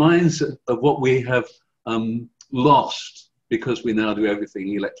reminds of what we have lost because we now do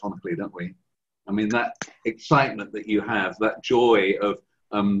everything electronically, don't we? I mean, that excitement that you have, that joy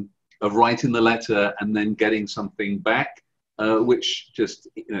of writing the letter and then getting something back, which just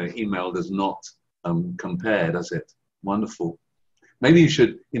email does not compare, does it? Wonderful. Maybe you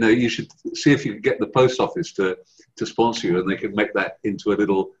should see if you could get the post office to sponsor you, and they could make that into a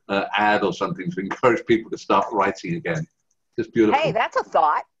little ad or something to encourage people to start writing again. Just beautiful. Hey, that's a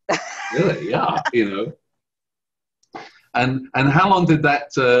thought. Really? Yeah. And how long did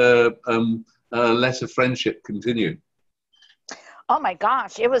that letter friendship continue? Oh my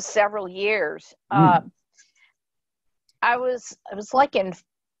gosh, it was several years. I was like in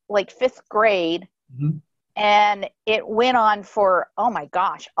fifth grade. Mm-hmm. And it went on for, oh my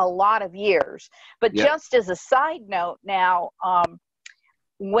gosh, a lot of years. But just as a side note now,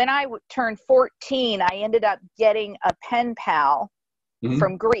 when I turned 14, I ended up getting a pen pal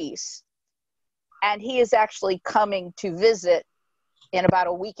from Greece. And he is actually coming to visit in about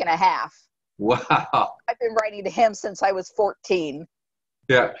a week and a half. Wow. I've been writing to him since I was 14.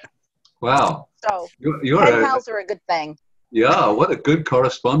 Yeah. Wow. So pen pals are a good thing. Yeah, what a good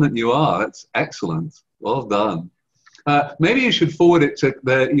correspondent you are. That's excellent. Well done. Maybe you should forward it to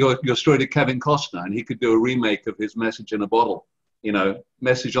your story to Kevin Costner, and he could do a remake of his Message in a Bottle.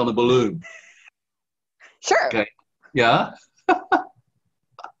 Message on a Balloon. Sure. Okay. Yeah.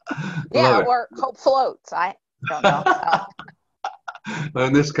 Yeah, or Hope Floats. I don't know. Well,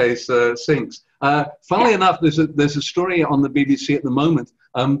 in this case, Sinks. Funnily enough, there's a story on the BBC at the moment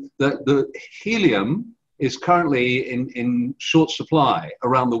that the helium is currently in short supply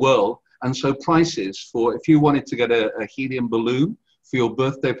around the world. And so prices for, if you wanted to get a helium balloon for your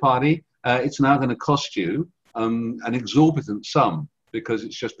birthday party, it's now going to cost you an exorbitant sum because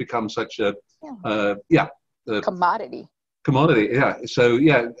it's just become such a commodity. Commodity, yeah. So,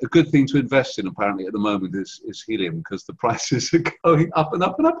 yeah, a good thing to invest in apparently at the moment is helium because the prices are going up and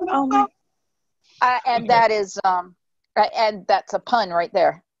up and up and up. Oh, and that is, and that's a pun right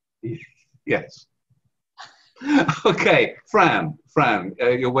there. Yes. Okay, Fran,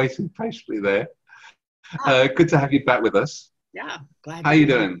 you're waiting patiently there. Good to have you back with us. Yeah, glad. How are you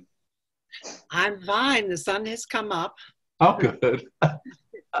doing? I'm fine. The sun has come up. Oh, good.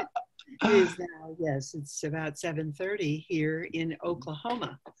 It is now, yes, it's about 7:30 here in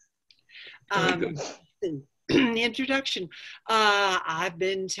Oklahoma. The introduction. I've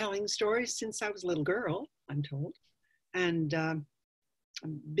been telling stories since I was a little girl, I'm told, and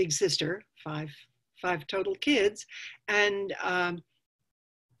big sister, five total kids, and I'm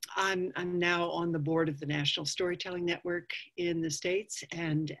now on the board of the National Storytelling Network in the States,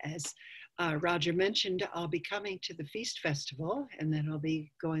 and as Roger mentioned, I'll be coming to the Feast Festival, and then I'll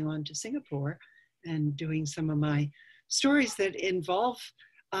be going on to Singapore and doing some of my stories that involve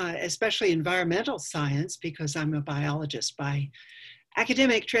especially environmental science, because I'm a biologist by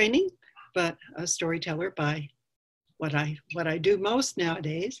academic training, but a storyteller by what I do most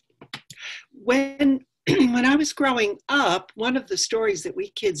nowadays. When I was growing up, one of the stories that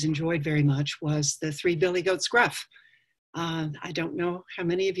we kids enjoyed very much was the Three Billy Goats Gruff. I don't know how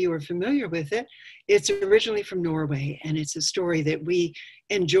many of you are familiar with it. It's originally from Norway, and it's a story that we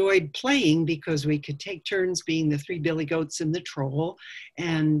enjoyed playing because we could take turns being the three billy goats and the troll,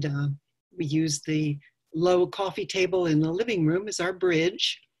 and we used the low coffee table in the living room as our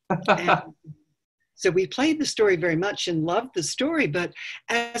bridge. And so we played the story very much and loved the story, but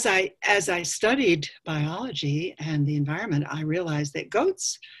as I studied biology and the environment, I realized that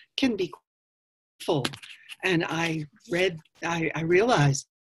goats can be full. And I realized,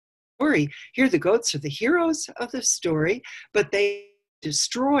 here the goats are the heroes of the story, but they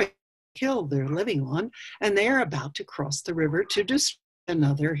kill their living one, and they are about to cross the river to destroy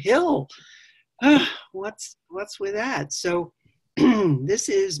another hill. What's with that? So this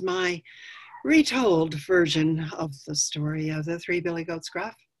is my retold version of the story of the Three Billy Goats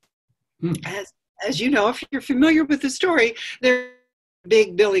Gruff. As you know, if you're familiar with the story, there's a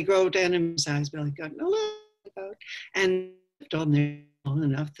big billy goat and a medium-sized billy goat and a little goat, and lived on there long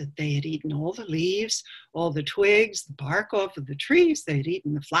enough that they had eaten all the leaves, all the twigs, the bark off of the trees. They had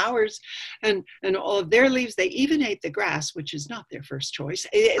eaten the flowers and all of their leaves. They even ate the grass, which is not their first choice.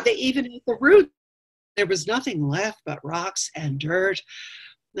 They even ate the root. There was nothing left but rocks and dirt,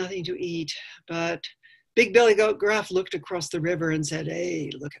 nothing to eat. But Big Billy Goat Gruff looked across the river and said,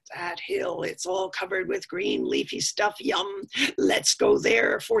 "Hey, look at that hill. It's all covered with green leafy stuff. Yum. Let's go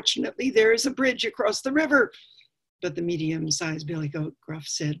there. Fortunately, there is a bridge across the river." But the medium-sized Billy Goat Gruff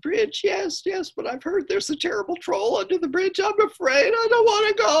said, "Bridge, yes, but I've heard there's a terrible troll under the bridge. I'm afraid. I don't want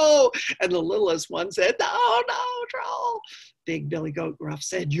to go." And the littlest one said, "No, troll." Big Billy Goat Gruff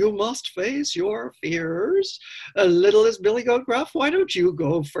said, "You must face your fears. Littlest Billy Goat Gruff, why don't you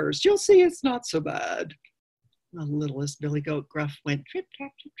go first? You'll see it's not so bad." The littlest Billy Goat Gruff went trip,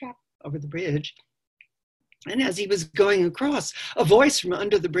 trap over the bridge. And as he was going across, a voice from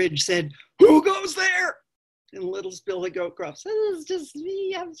under the bridge said, "Who goes there?" And littlest Billy Goat Gruff said, "It's just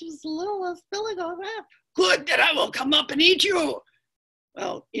me. I'm just littlest Billy Goat Gruff." "Good, then I will come up and eat you."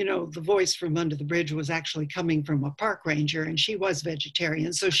 Well, you know, the voice from under the bridge was actually coming from a park ranger, and she was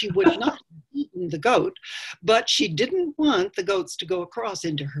vegetarian, so she would not have eaten the goat, but she didn't want the goats to go across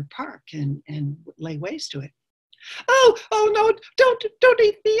into her park and lay waste to it. Oh no, don't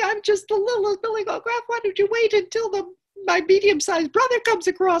eat me. I'm just the littlest Billy Goat Gruff. Why don't you wait until my medium-sized brother comes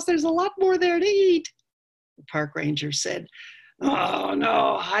across? There's a lot more there to eat." The park ranger said, "Oh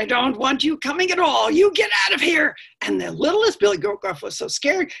no, I don't want you coming at all. You get out of here." And the littlest Billy Goat Gruff was so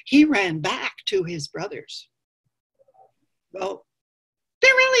scared, he ran back to his brothers. "Well,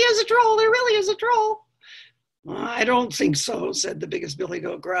 there really is a troll. There really is a troll." "I don't think so," said the biggest Billy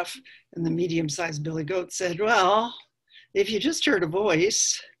Goat Gruff. And the medium-sized Billy Goat said, "Well, if you just heard a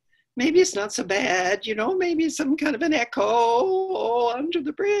voice, maybe it's not so bad. You know, maybe some kind of an echo under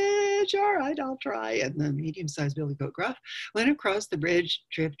the bridge. All right, I'll try." And the medium-sized Billy Goat Gruff went across the bridge,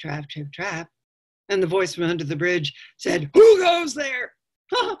 trip, trap. And the voice from under the bridge said, "Who goes there?"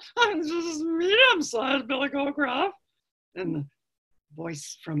 "I'm just medium-sized Billy Goat Gruff." And the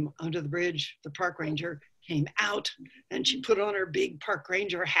voice from under the bridge, the park ranger, came out, and she put on her big park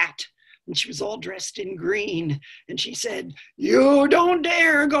ranger hat, and she was all dressed in green, and she said, "You don't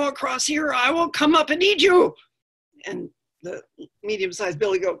dare go across here. I will come up and eat you." And the medium-sized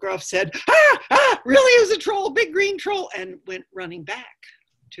Billy Goat Gruff said, "Really is a troll, big green troll," and went running back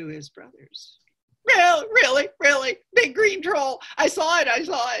to his brothers. Really, big green troll. I saw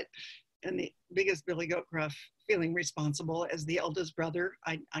it. And the biggest Billy Goat Gruff, feeling responsible as the eldest brother,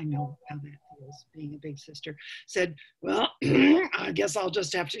 I know how that feels, being a big sister, said, "Well, I guess I'll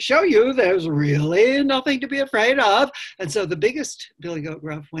just have to show you there's really nothing to be afraid of." And so the biggest Billy Goat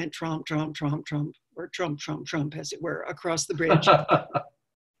Gruff went tromp, or Trump, as it were, across the bridge.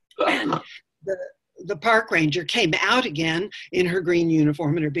 And the park ranger came out again in her green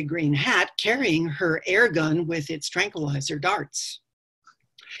uniform and her big green hat, carrying her air gun with its tranquilizer darts,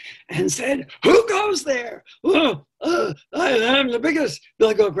 and said, "Who goes there? Oh, I'm the biggest,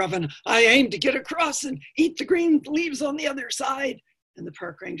 Bilgo Gruffin. I aim to get across and eat the green leaves on the other side." And the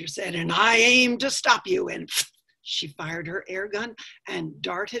park ranger said, "And I aim to stop you." And she fired her air gun and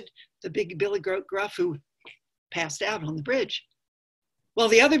darted the big Billy Goat Gruff, who passed out on the bridge. Well,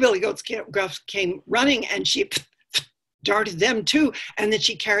 the other Billy Goat Gruffs came running, and she darted them too, and then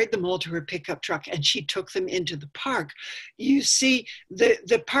she carried them all to her pickup truck and she took them into the park. You see,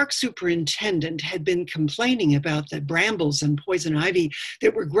 the park superintendent had been complaining about the brambles and poison ivy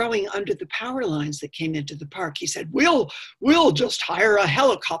that were growing under the power lines that came into the park. He said, we'll just hire a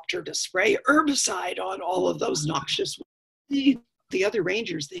helicopter to spray herbicide on all of those noxious weeds. The other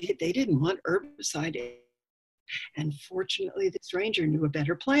rangers, they didn't want herbicide. And fortunately, this ranger knew a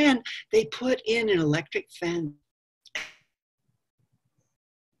better plan. They put in an electric fence.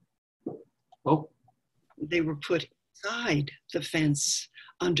 Oh. They were put inside the fence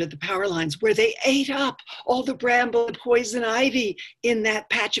under the power lines, where they ate up all the bramble and poison ivy in that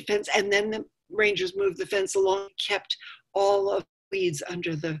patch of fence. And then the rangers moved the fence along, kept all of the weeds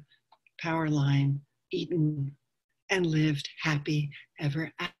under the power line eaten, and lived happy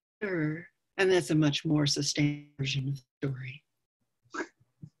ever after. And that's a much more sustained version of the story.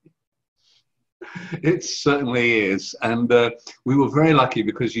 It certainly is. And we were very lucky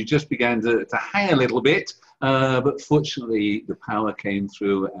because you just began to hang a little bit, but fortunately the power came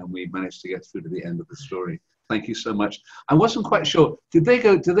through and we managed to get through to the end of the story. Thank you so much. I wasn't quite sure. Did they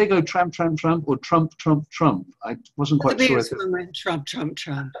go tramp, tramp, tramp, or trump, trump, trump? I wasn't quite sure. Trump, Trump,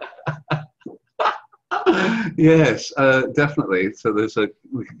 Trump. Yes, definitely. So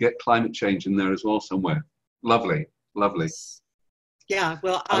we could get climate change in there as well somewhere. Lovely, lovely. Yeah,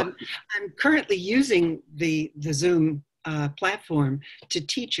 well, I'm currently using the Zoom platform to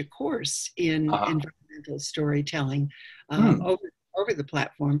teach a course in environmental storytelling over the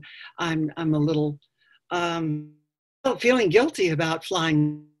platform. I'm a little feeling guilty about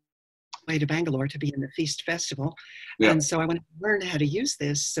flying way to Bangalore to be in the Feast Festival, and so I wanted to learn how to use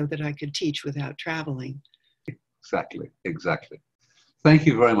this so that I could teach without traveling. Exactly. Thank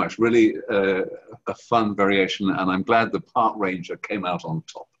you very much. Really a fun variation, and I'm glad the park ranger came out on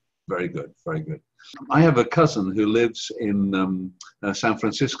top. Very good, very good. I have a cousin who lives in San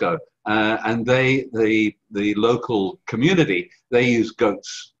Francisco, and the local community, they use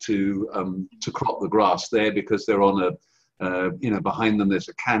goats to crop the grass there because they're on behind them there's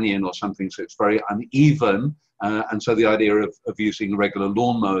a canyon or something, so it's very uneven, and so the idea of using regular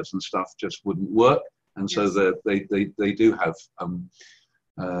lawnmowers and stuff just wouldn't work. And so they do have, I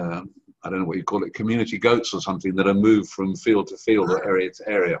don't know what you call it, community goats or something that are moved from field to field or area to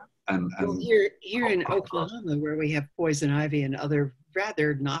area. And well, here in Oklahoma, where we have poison ivy and other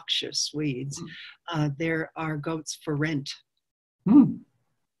rather noxious weeds, there are goats for rent.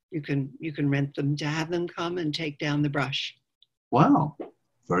 You can rent them to have them come and take down the brush. Wow,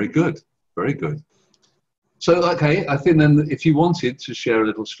 very good, very good. So, okay, I think then if you wanted to share a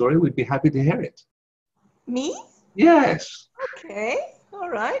little story, we'd be happy to hear it. Me? Yes. Okay, all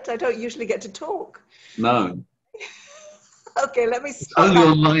right. I don't usually get to talk. No. Okay, let me start. It's only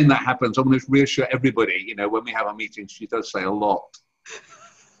online that happens. I want to reassure everybody, when we have our meetings, she does say a lot.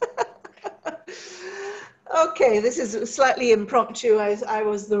 Okay, this is slightly impromptu. I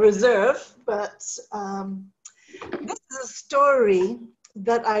was the reserve, but this is a story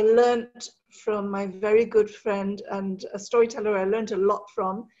that I learned from my very good friend and a storyteller I learned a lot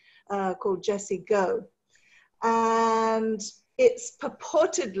from, called Jessie Go. And it's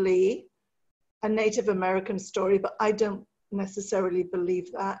purportedly a Native American story, but I don't necessarily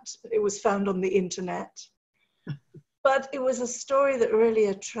believe that. It was found on the internet. But it was a story that really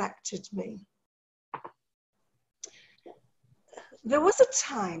attracted me. There was a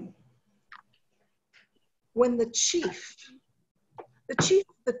time when the chief of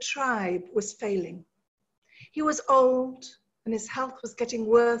the tribe was failing. He was old and his health was getting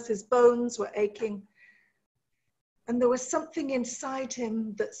worse, his bones were aching. And there was something inside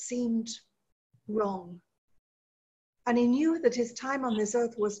him that seemed wrong. And he knew that his time on this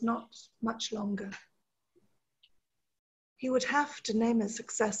earth was not much longer. He would have to name a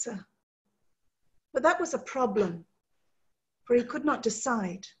successor. But that was a problem, for he could not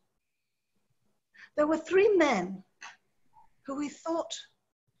decide. There were 3 men who he thought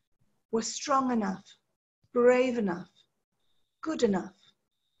were strong enough, brave enough, good enough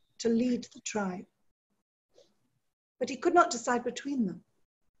to lead the tribe. But he could not decide between them.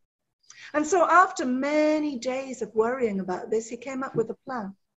 And so after many days of worrying about this, he came up with a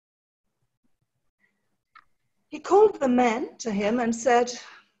plan. He called the men to him and said,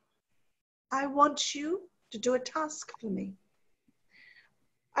 I want you to do a task for me.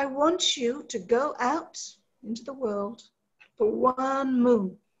 I want you to go out into the world for 1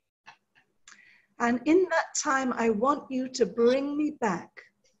 moon. And in that time, I want you to bring me back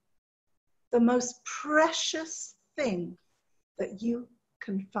the most precious thing that you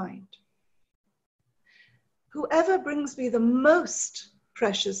can find. Whoever brings me the most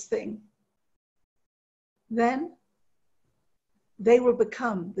precious thing, then they will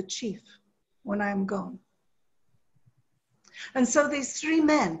become the chief when I am gone. And so these 3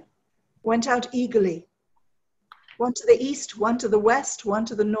 men went out eagerly, one to the east, one to the west, one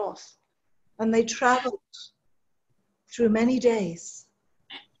to the north, and they traveled through many days.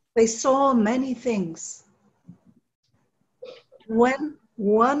 They saw many things. When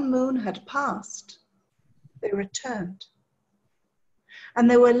 1 moon had passed, they returned, and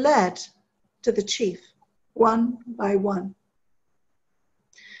they were led to the chief, one by one.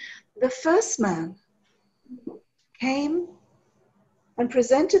 The first man came and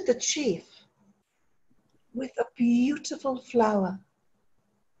presented the chief with a beautiful flower.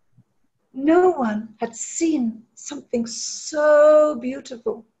 No one had seen something so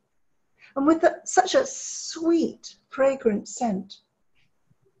beautiful and with such a sweet, fragrant scent.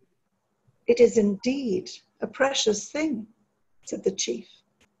 It is indeed a precious thing, said the chief.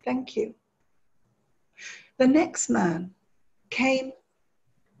 Thank you. The next man came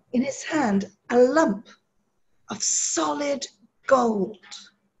in his hand a lump of solid gold,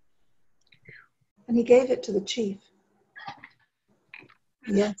 and he gave it to the chief.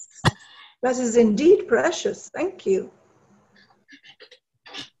 Yes, that is indeed precious. Thank you.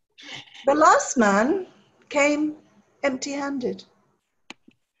 The last man came empty-handed,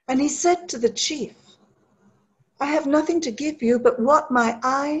 and he said to the chief, I have nothing to give you but what my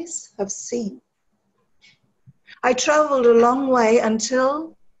eyes have seen. I traveled a long way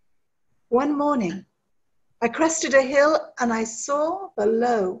until one morning I crested a hill and I saw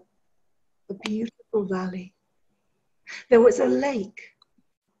below a beautiful valley. There was a lake,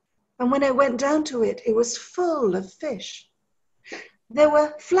 and when I went down to it, it was full of fish. There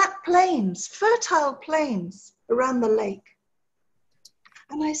were flat plains, fertile plains around the lake.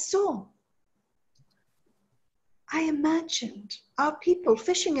 And I imagined our people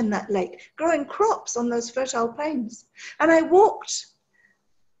fishing in that lake, growing crops on those fertile plains. And I walked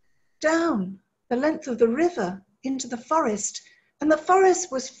down the length of the river into the forest, and the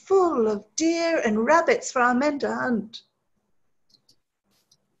forest was full of deer and rabbits for our men to hunt.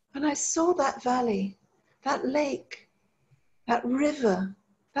 And I saw that valley, that lake, that river,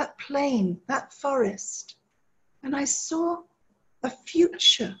 that plain, that forest. And I saw a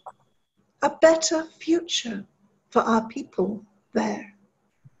future, a better future for our people there.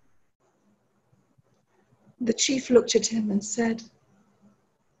 The chief looked at him and said,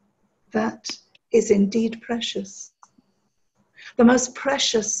 that is indeed precious, the most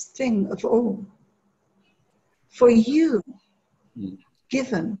precious thing of all. For you,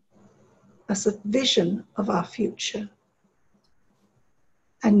 given us a vision of our future,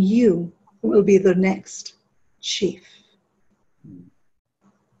 and you will be the next chief.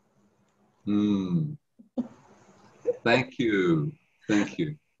 Thank you. Thank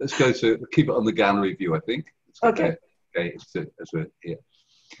you. Let's go to keep it on the gallery view, I think. Okay. Okay, as we're here.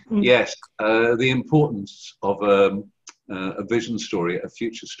 Yes, the importance of a vision story, a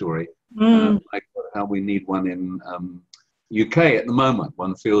future story, like how we need one in UK at the moment.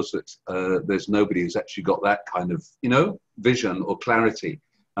 One feels that there's nobody who's actually got that kind of, vision or clarity.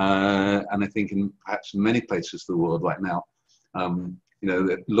 And I think perhaps in many places of the world right now,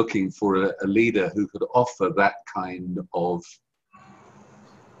 they're looking for a leader who could offer that kind of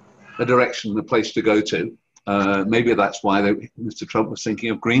a direction, a place to go to. Maybe that's why Mr. Trump was thinking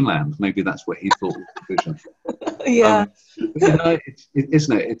of Greenland. Maybe that's what he thought was the vision. Yeah.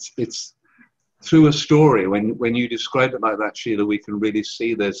 Isn't it? It's through a story. When you describe it like that, Sheila, we can really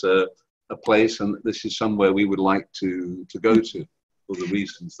see there's a place, and this is somewhere we would like to go to for the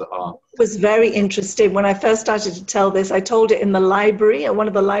reasons that are. It was very interesting. When I first started to tell this, I told it in the library, at one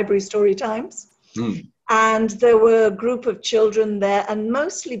of the library story times. And there were a group of children there, and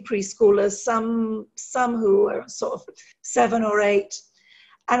mostly preschoolers, some who were sort of 7 or 8.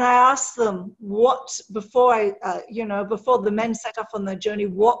 And I asked them before the men set off on their journey,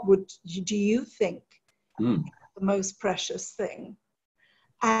 do you think the most precious thing?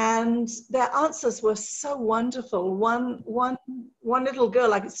 And their answers were so wonderful. One little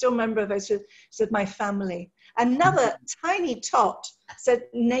girl, I can still remember her, she said, my family. Another tiny tot said,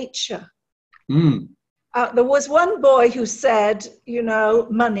 nature. Mm. There was one boy who said, you know,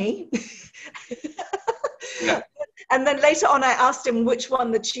 money. Yeah. And then later on, I asked him which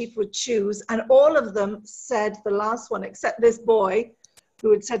one the chief would choose. And all of them said the last one, except this boy who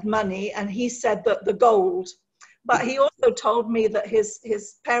had said money. And he said that the gold. But he also told me that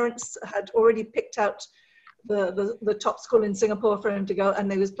his parents had already picked out the top school in Singapore for him to go,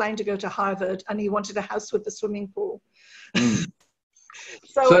 and he was planning to go to Harvard, and he wanted a house with a swimming pool. Mm.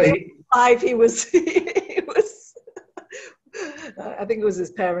 So he was, I think it was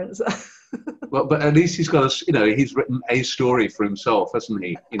his parents. Well, but at least he's got a, you know, he's written a story for himself, hasn't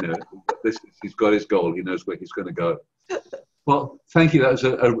he? You know, he's got his goal. He knows where he's going to go. Well, thank you. That was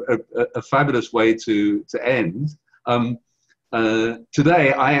a fabulous way to end.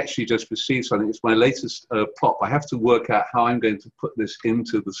 Today, I actually just received something. It's my latest prop. I have to work out how I'm going to put this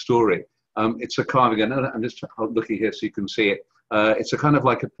into the story. It's a carving. I'm just looking here so you can see it. It's a kind of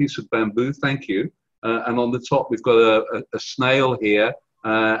like a piece of bamboo. Thank you. And on the top, we've got a snail here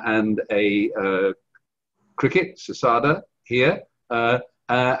and a cricket, cicada here.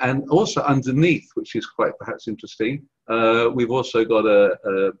 And also underneath, which is quite perhaps interesting, we've also got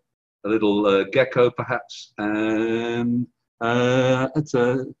a little gecko perhaps, and it's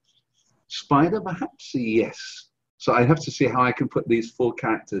a spider perhaps, yes. So I have to see how I can put these 4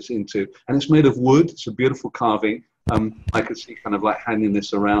 characters into, and it's made of wood, it's a beautiful carving. I could see kind of like hanging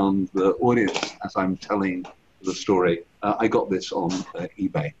this around the audience as I'm telling the story. I got this on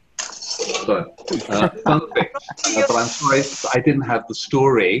eBay. So, fun thing. But I'm sorry I didn't have the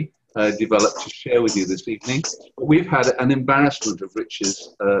story developed to share with you this evening. But we've had an embarrassment of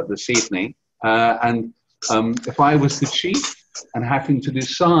riches this evening. And if I was the chief and having to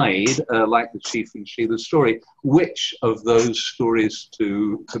decide, like the chief in Sheila's story, which of those stories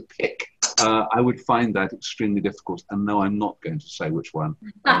to pick, I would find that extremely difficult. And no, I'm not going to say which one.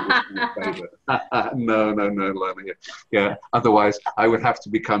 No, Lana. Yeah. Otherwise, I would have to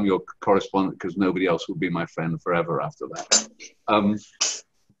become your correspondent because nobody else would be my friend forever after that.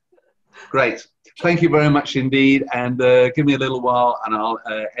 Great. Thank you very much indeed. And give me a little while and I'll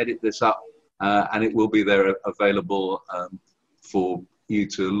edit this up and it will be there available for you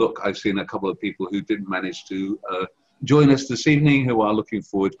to look. I've seen a couple of people who didn't manage to join us this evening who are looking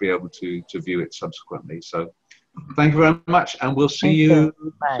forward to be able to view it subsequently. So thank you very much and we'll see you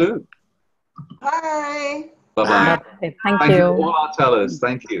soon. Bye. Bye-bye. Thank you. All our tellers.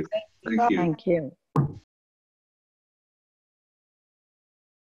 Thank you. Thank you.